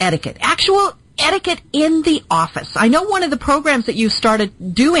office etiquette, actual etiquette in the office. I know one of the programs that you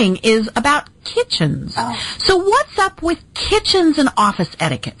started doing is about kitchens. Oh. So what's up with kitchens and office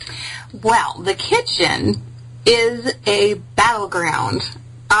etiquette? Well, the kitchen is a battleground.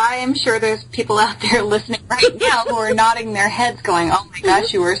 I am sure there's people out there listening right now who are nodding their heads going, oh my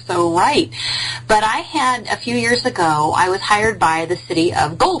gosh, you are so right. But I had, a few years ago, I was hired by the city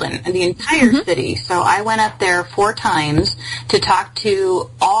of Golden, the entire city. So I went up there 4 times to talk to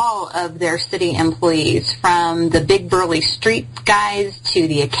all of their city employees, from the big burly street guys to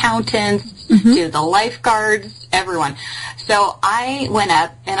the accountants to the lifeguards, everyone. So I went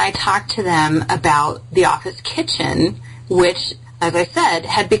up and I talked to them about the office kitchen, which, as I said,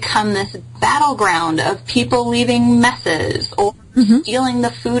 had become this battleground of people leaving messes or stealing the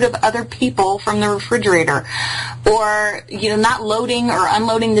food of other people from the refrigerator, or, not loading or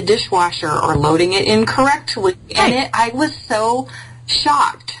unloading the dishwasher or loading it incorrectly. And I was so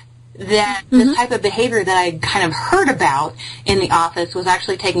shocked that this type of behavior that I kind of heard about in the office was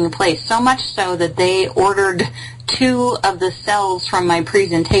actually taking place, so much so that they ordered 2 of the cells from my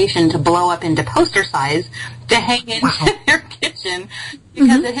presentation to blow up into poster size to hang in their kitchen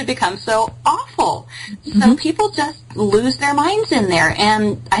because it had become so awful. So people just lose their minds in there,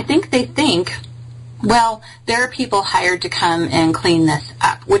 and I think they think, well, there are people hired to come and clean this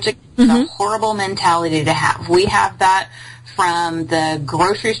up, which is a horrible mentality to have. We have that from the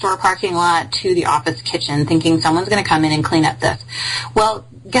grocery store parking lot to the office kitchen, thinking someone's going to come in and clean up this. Well,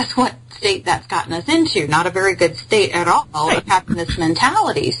 guess what state that's gotten us into? Not a very good state at all of having this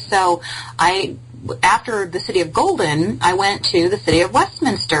mentality. So after the city of Golden, I went to the city of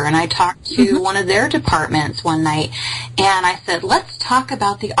Westminster, and I talked to one of their departments one night, and I said, let's talk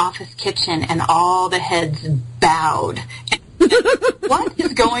about the office kitchen, and all the heads bowed. What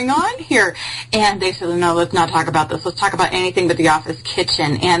is going on here? And they said, no, let's not talk about this. Let's talk about anything but the office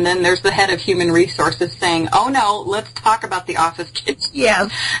kitchen. And then there's the head of human resources saying, oh, no, let's talk about the office kitchen.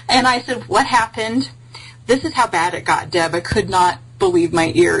 Yes. And I said, what happened? This is how bad it got, Deb. I could not believe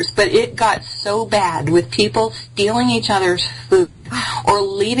my ears. But it got so bad with people stealing each other's food or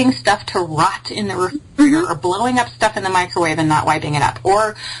leaving stuff to rot in the refrigerator or blowing up stuff in the microwave and not wiping it up,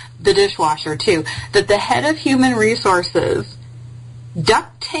 or the dishwasher, too, that the head of human resources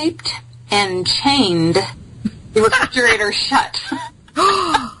duct taped and chained the refrigerator shut.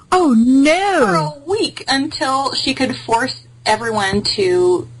 Oh, no. For a week, until she could force everyone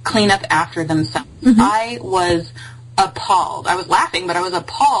to clean up after themselves. I was appalled. I was laughing, but I was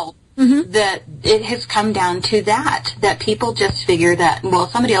appalled that it has come down to that people just figure that, well,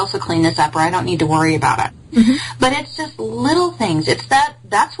 somebody else will clean this up, or I don't need to worry about it. But it's just little things. It's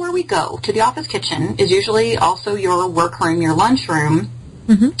that's where we go. To the office kitchen is usually also your workroom, your lunchroom.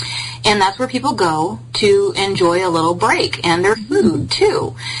 And that's where people go to enjoy a little break, and their food,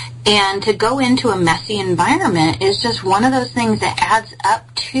 too. And to go into a messy environment is just one of those things that adds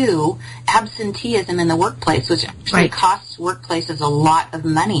up to absenteeism in the workplace, which actually costs workplaces a lot of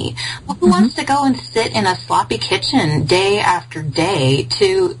money. Well, who wants to go and sit in a sloppy kitchen day after day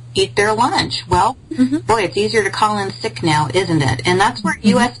to eat their lunch? Well, boy, it's easier to call in sick now, isn't it? And that's where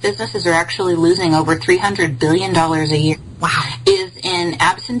U.S. businesses are actually losing over $300 billion a year. Wow. Is in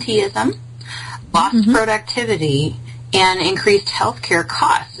absenteeism, lost productivity, and increased healthcare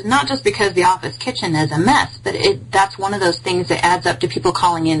costs. Not just because the office kitchen is a mess, but that's one of those things that adds up to people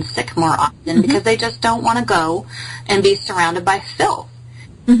calling in sick more often because they just don't want to go and be surrounded by filth.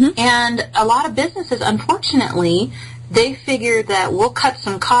 And a lot of businesses, unfortunately, they figure that we'll cut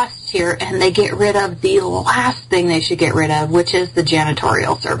some costs here, and they get rid of the last thing they should get rid of, which is the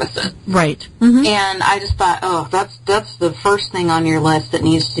janitorial services. Right. And I just thought, oh, that's the first thing on your list that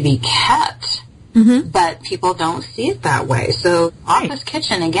needs to be kept. But people don't see it that way. So office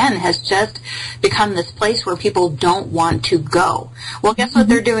kitchen, again, has just become this place where people don't want to go. Well, guess what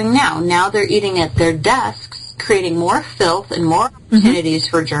they're doing now? Now they're eating at their desks, creating more filth and more opportunities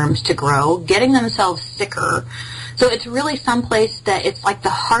for germs to grow, getting themselves sicker. So it's really someplace that it's like the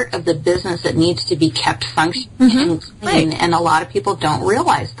heart of the business that needs to be kept functioning and clean, and a lot of people don't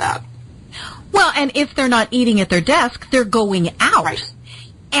realize that. Well, and if they're not eating at their desk, they're going out. Right.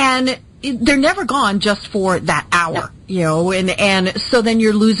 And they're never gone just for that hour, you know, and so then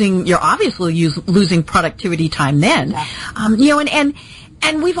you're obviously losing productivity time then, you know,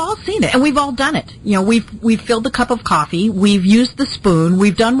 and we've all seen it, and we've all done it. You know, we've filled the cup of coffee, we've used the spoon,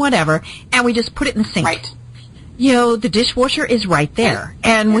 we've done whatever, and we just put it in the sink. Right. You know, the dishwasher is right there,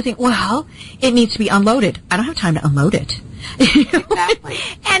 and we think, well, it needs to be unloaded. I don't have time to unload it. Exactly.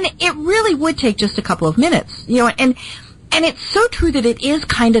 And it really would take just a couple of minutes, you know, and it's so true that it is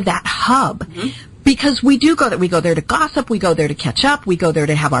kind of that hub. Because we do go there. We go there to gossip. We go there to catch up. We go there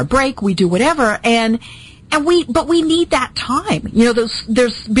to have our break. We do whatever. But we need that time. You know,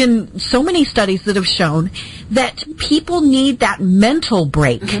 there's been so many studies that have shown that people need that mental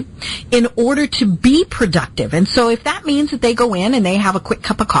break in order to be productive. And so if that means that they go in and they have a quick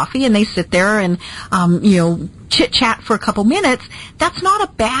cup of coffee and they sit there and, chit-chat for a couple minutes, that's not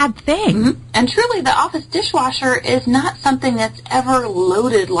a bad thing. And truly, the office dishwasher is not something that's ever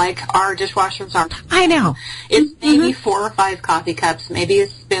loaded like our dishwashers are. I know. It's maybe 4 or 5 coffee cups, maybe a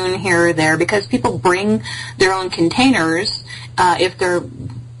spoon here or there, because people bring their own containers if they're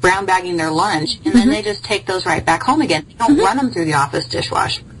brown bagging their lunch, and then they just take those right back home again. They don't run them through the office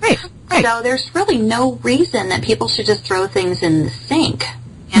dishwasher. Right. So there's really no reason that people should just throw things in the sink.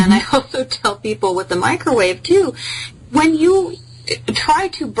 And I also tell people with the microwave, too, when you try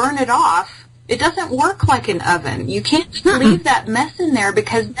to burn it off, it doesn't work like an oven. You can't leave that mess in there,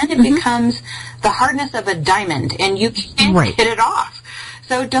 because then it becomes the hardness of a diamond, and you can't get it off.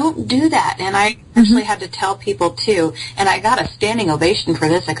 So don't do that. And I actually had to tell people, too, and I got a standing ovation for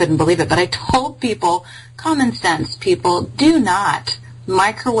this. I couldn't believe it. But I told people, common sense people, do not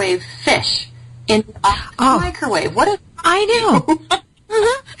microwave fish in a microwave. What if I know.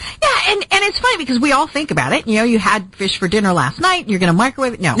 Yeah, and it's funny because we all think about it. You know, you had fish for dinner last night. You're going to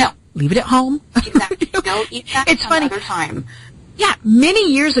microwave it. No. Leave it at home. Exactly. Don't eat that it's funny. Another time. Yeah,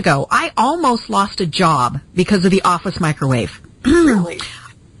 many years ago, I almost lost a job because of the office microwave. Really?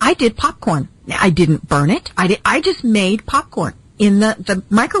 I did popcorn. I didn't burn it. I just made popcorn in the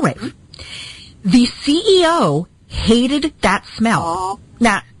microwave. The CEO hated that smell.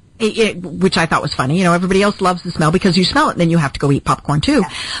 Now, which I thought was funny. You know, everybody else loves the smell because you smell it and then you have to go eat popcorn too. Yeah.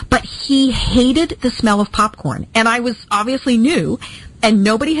 But he hated the smell of popcorn. And I was obviously new, and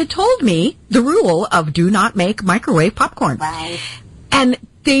nobody had told me the rule of do not make microwave popcorn. Right. And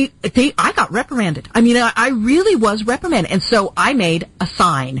I got reprimanded. I mean, I really was reprimanded. And so I made a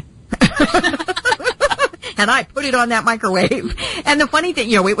sign. And I put it on that microwave. And the funny thing,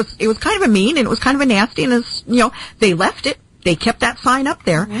 you know, it was kind of a mean and it was kind of a nasty, and they left it. They kept that sign up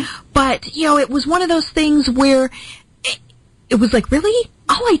there. But, you know, it was one of those things where it was like, really?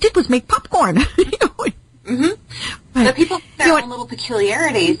 All I did was make popcorn. But people have their own little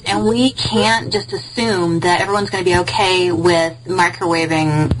peculiarities, and we can't just assume that everyone's going to be okay with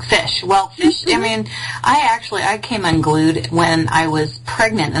microwaving fish. Well, fish, I mean, I came unglued when I was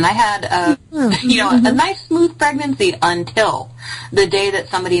pregnant, and I had a nice smooth pregnancy until the day that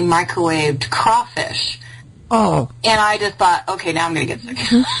somebody microwaved crawfish. Oh. And I just thought, okay, now I'm going to get sick.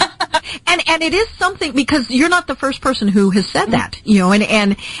 And it is something, because you're not the first person who has said that, you know, and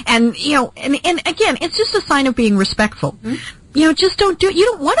again, it's just a sign of being respectful. You know, just don't do it. You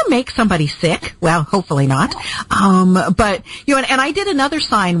don't want to make somebody sick. Well, hopefully not. But, you know, and I did another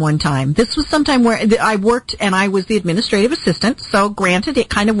sign one time. This was sometime where I worked and I was the administrative assistant. So granted, it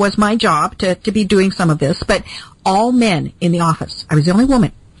kind of was my job to be doing some of this, but all men in the office. I was the only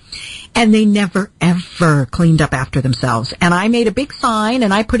woman. And they never, ever cleaned up after themselves. And I made a big sign,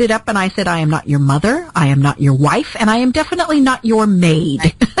 and I put it up, and I said, I am not your mother, I am not your wife, and I am definitely not your maid.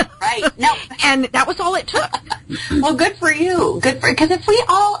 Right. No. And that was all it took. Well, good for you. Because if we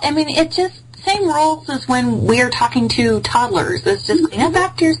all, I mean, it just, same rules as when we're talking to toddlers. It's just clean up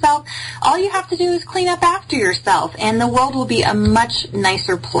after yourself. All you have to do is clean up after yourself, and the world will be a much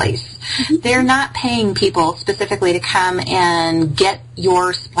nicer place. They're not paying people specifically to come and get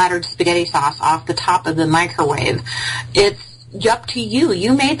your splattered spaghetti sauce off the top of the microwave. It's up to you.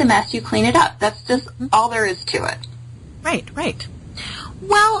 You made the mess. You clean it up. That's just all there is to it. Right.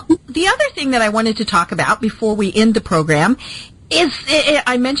 Well, the other thing that I wanted to talk about before we end the program is,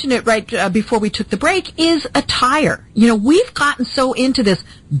 I mentioned it right before we took the break, is attire. You know, we've gotten so into this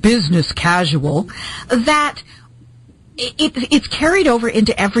business casual that it's carried over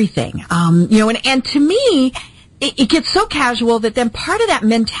into everything. You know, and to me, it gets so casual that then part of that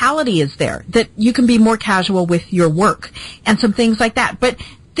mentality is there, that you can be more casual with your work and some things like that. But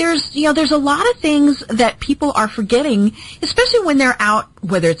there's a lot of things that people are forgetting, especially when they're out,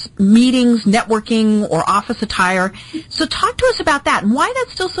 whether it's meetings, networking, or office attire. So talk to us about that and why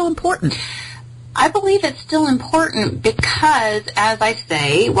that's still so important. I believe it's still important because, as I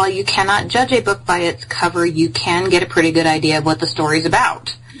say, while you cannot judge a book by its cover, you can get a pretty good idea of what the story's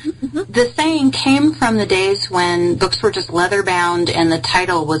about. The saying came from the days when books were just leather-bound and the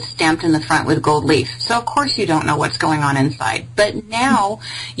title was stamped in the front with gold leaf. So, of course, you don't know what's going on inside. But now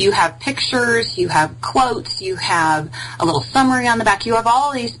you have pictures, you have quotes, you have a little summary on the back. You have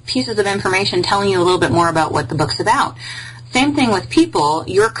all these pieces of information telling you a little bit more about what the book's about. Same thing with people.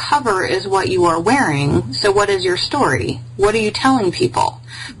 Your cover is what you are wearing, so what is your story? What are you telling people?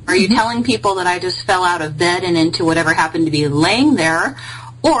 Are you telling people that I just fell out of bed and into whatever happened to be laying there?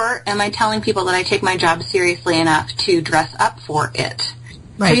 Or am I telling people that I take my job seriously enough to dress up for it?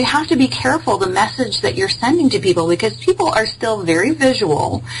 Right. So you have to be careful the message that you're sending to people, because people are still very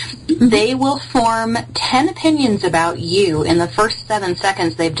visual. They will form 10 opinions about you in the first 7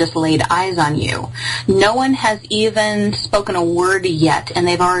 seconds they've just laid eyes on you. No one has even spoken a word yet, and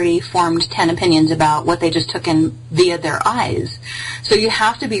they've already formed 10 opinions about what they just took in via their eyes. So you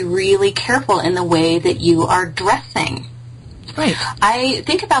have to be really careful in the way that you are dressing. Right. I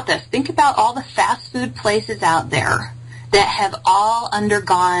think about this. Think about all the fast food places out there that have all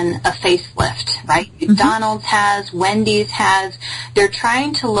undergone a facelift, right? McDonald's has, Wendy's has. They're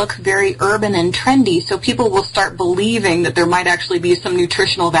trying to look very urban and trendy, so people will start believing that there might actually be some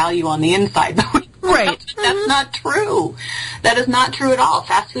nutritional value on the inside. Right. That's not true. That is not true at all.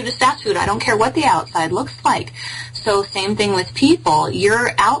 Fast food is fast food. I don't care what the outside looks like. So same thing with people.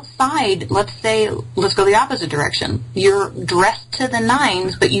 You're outside, let's go the opposite direction. You're dressed to the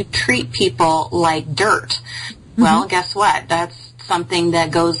nines, but you treat people like dirt. Well, guess what? That's something that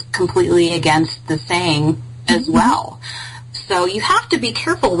goes completely against the saying as well. So you have to be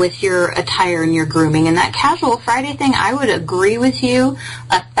careful with your attire and your grooming. And that casual Friday thing, I would agree with you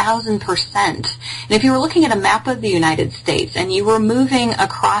 1,000%. And if you were looking at a map of the United States and you were moving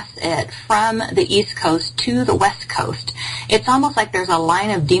across it from the East Coast to the West Coast, it's almost like there's a line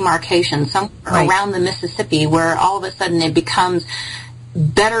of demarcation somewhere around the Mississippi where all of a sudden it becomes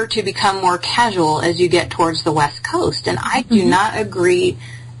better to become more casual as you get towards the West Coast. And I do not agree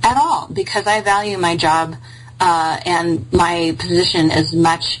at all, because I value my job and my position as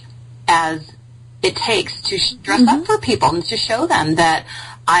much as it takes to dress up for people and to show them that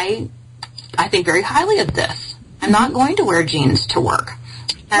I think very highly of this. I'm not going to wear jeans to work.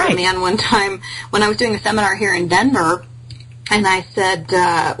 I had a man one time when I was doing a seminar here in Denver, and I said,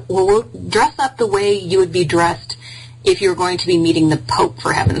 well, we'll dress up the way you would be dressed if you were going to be meeting the Pope,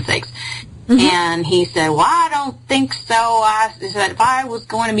 for heaven's sakes. And he said, well, I don't think so. I said, if I was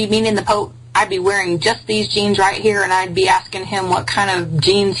going to be meeting the Pope, I'd be wearing just these jeans right here, and I'd be asking him what kind of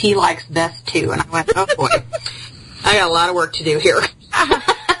jeans he likes best, too. And I went, oh, boy, I got a lot of work to do here.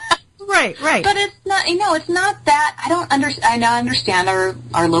 Right. But it's not, it's not that. I now understand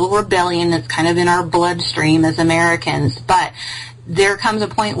our little rebellion that's kind of in our bloodstream as Americans, but there comes a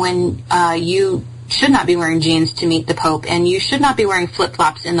point when you should not be wearing jeans to meet the Pope, and you should not be wearing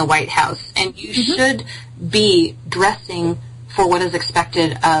flip-flops in the White House, and you should be dressing for what is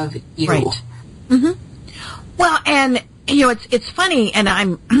expected of you. Right. Well, and it's funny, and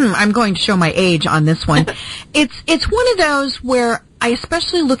I'm going to show my age on this one. It's one of those where I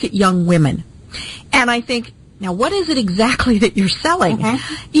especially look at young women, and I think, now, what is it exactly that you're selling?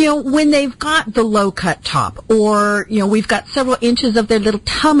 When they've got the low-cut top, or, we've got several inches of their little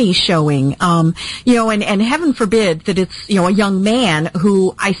tummy showing, and heaven forbid that it's, a young man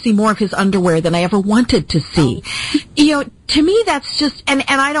who I see more of his underwear than I ever wanted to see. To me, that's just, and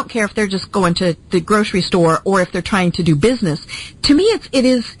I don't care if they're just going to the grocery store or if they're trying to do business. To me,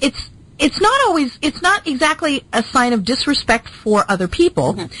 it's not exactly a sign of disrespect for other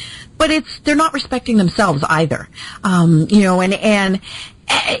people, but they're not respecting themselves either. And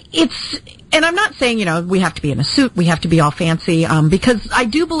I'm not saying, we have to be in a suit, we have to be all fancy, because I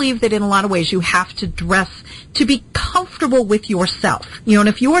do believe that in a lot of ways you have to dress to be comfortable with yourself. And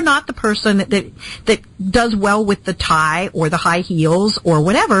if you are not the person that does well with the tie or the high heels or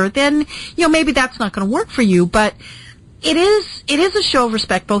whatever, then, maybe that's not going to work for you, but it is a show of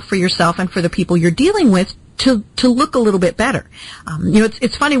respect both for yourself and for the people you're dealing with to look a little bit better.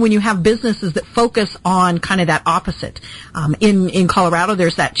 It's funny when you have businesses that focus on kind of that opposite. In Colorado,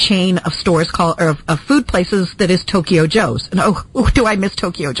 there's that chain of stores of food places that is Tokyo Joe's. And do I miss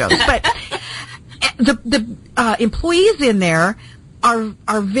Tokyo Joe's? But the employees in there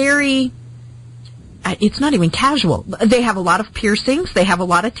are very, it's not even casual. They have a lot of piercings. They have a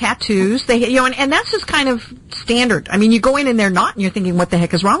lot of tattoos. And that's just kind of standard. I mean, you go in and they're not, and you're thinking, what the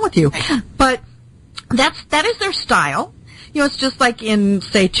heck is wrong with you? But that is their style. It's just like in,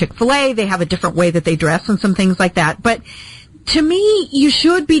 say, Chick-fil-A, they have a different way that they dress and some things like that. But to me, you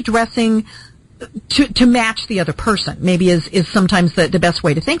should be dressing to match the other person, maybe is sometimes the best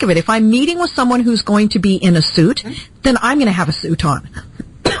way to think of it. If I'm meeting with someone who's going to be in a suit, then I'm going to have a suit on.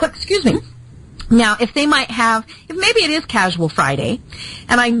 Excuse me. Now, if maybe it is casual Friday,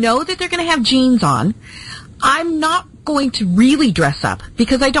 and I know that they're going to have jeans on, I'm not going to really dress up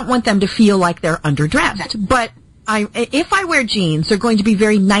because I don't want them to feel like they're underdressed. But if I wear jeans, they're going to be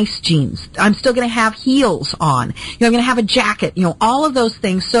very nice jeans. I'm still going to have heels on. I'm going to have a jacket, all of those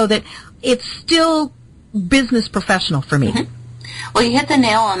things so that it's still business professional for me. Well, you hit the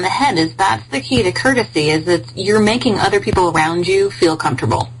nail on the head. That's the key to courtesy, is that you're making other people around you feel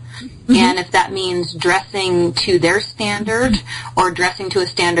comfortable. And if that means dressing to their standard or dressing to a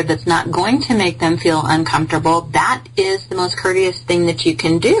standard that's not going to make them feel uncomfortable, that is the most courteous thing that you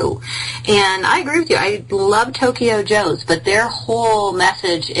can do. And I agree with you. I love Tokyo Joe's, but their whole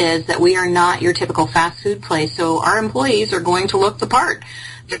message is that we are not your typical fast food place, so our employees are going to look the part.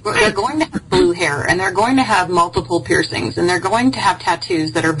 They're going to have blue hair, and they're going to have multiple piercings, and they're going to have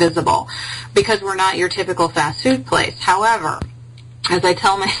tattoos that are visible, because we're not your typical fast food place. However, as I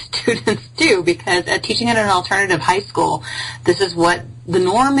tell my students too, because teaching at an alternative high school, this is what the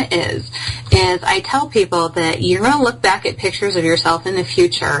norm is I tell people that you're going to look back at pictures of yourself in the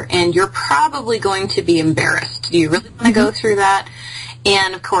future, and you're probably going to be embarrassed. Do you really want to go through that?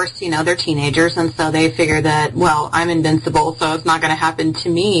 And, of course, they're teenagers, and so they figure that, well, I'm invincible, so it's not going to happen to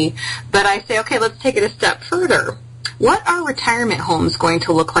me. But I say, okay, let's take it a step further. What are retirement homes going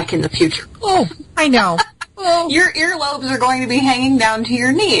to look like in the future? Oh, I know. Your earlobes are going to be hanging down to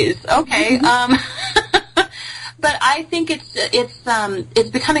your knees. Okay. But I think it's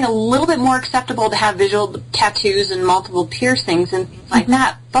becoming a little bit more acceptable to have visual tattoos and multiple piercings and things like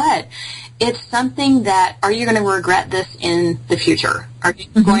that. But it's something that, are you going to regret this in the future? Are you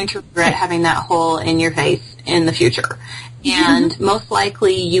going to regret having that hole in your face in the future? And most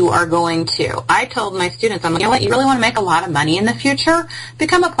likely you are going to. I told my students, I'm like, you know what, you really want to make a lot of money in the future?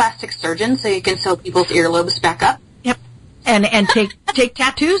 Become a plastic surgeon so you can sew people's earlobes back up. Yep. And take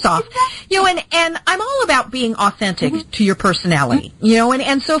tattoos off. And I'm all about being authentic to your personality.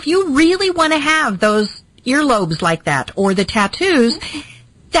 And so if you really want to have those earlobes like that or the tattoos,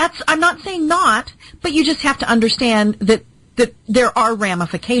 I'm not saying not, but you just have to understand that there are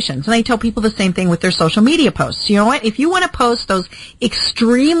ramifications. And I tell people the same thing with their social media posts. You know what? If you want to post those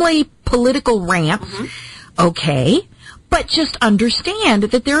extremely political rants, okay, but just understand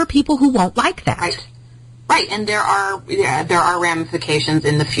that there are people who won't like that. Right, and there are ramifications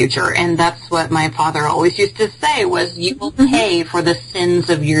in the future, and that's what my father always used to say, was you will pay for the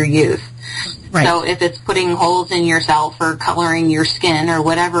sins of your youth. Right. So if it's putting holes in yourself or coloring your skin or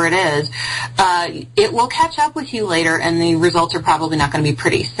whatever it is, it will catch up with you later, and the results are probably not going to be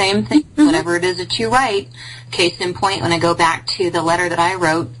pretty. Same thing, whatever it is that you write. Case in point, when I go back to the letter that I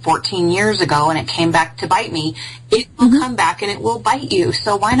wrote 14 years ago and it came back to bite me, it will come back and it will bite you.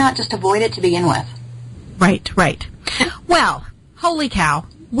 So why not just avoid it to begin with? Right. Well, holy cow.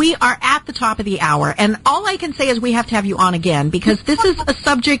 We are at the top of the hour, and all I can say is we have to have you on again, because this is a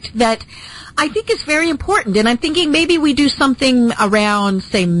subject that I think is very important, and I'm thinking maybe we do something around,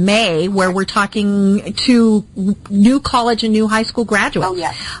 say, May, where we're talking to new college and new high school graduates. Oh,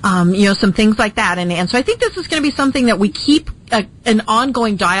 yes. Some things like that, and so I think this is going to be something that we keep an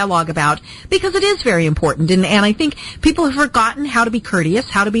ongoing dialogue about, because it is very important, and I think people have forgotten how to be courteous,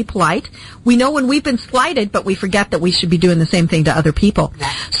 how to be polite. We know when we've been slighted, but we forget that we should be doing the same thing to other people. Yeah.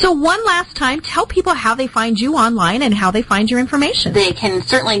 So one last time, tell people how they find you online and how they find your information. They can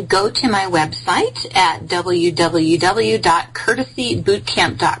certainly go to my website at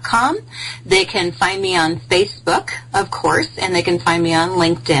www.courtesybootcamp.com. They can find me on Facebook, of course, and they can find me on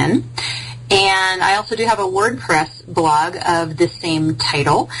LinkedIn. And I also do have a WordPress blog of the same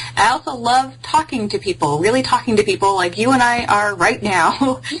title. I also love talking to people, really talking to people like you and I are right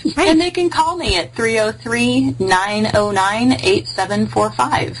now. Right. And they can call me at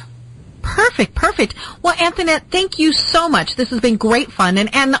 303-909-8745. Perfect. Well, Anthonette, thank you so much. This has been great fun,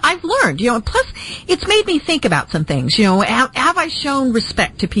 and I've learned, plus it's made me think about some things, have I shown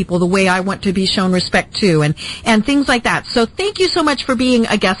respect to people the way I want to be shown respect to, and things like that. So thank you so much for being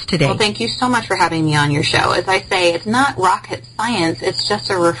a guest today. Well, thank you so much for having me on your show. As I say, it's not rocket science, it's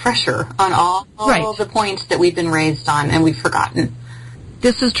just a refresher on all the points that we've been raised on and we've forgotten.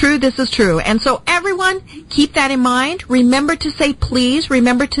 This is true. And so everyone, keep that in mind. Remember to say please.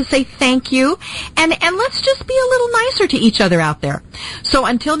 Remember to say thank you. And let's just be a little nicer to each other out there. So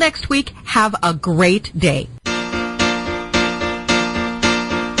until next week, have a great day.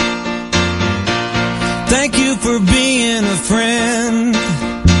 Thank you for being a friend.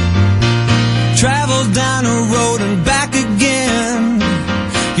 Travel down a road and back again.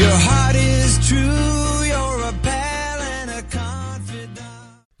 Your heart is true.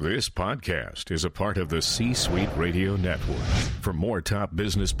 This podcast is a part of the C-Suite Radio Network. For more top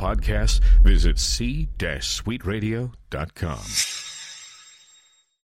business podcasts, visit c-suiteradio.com.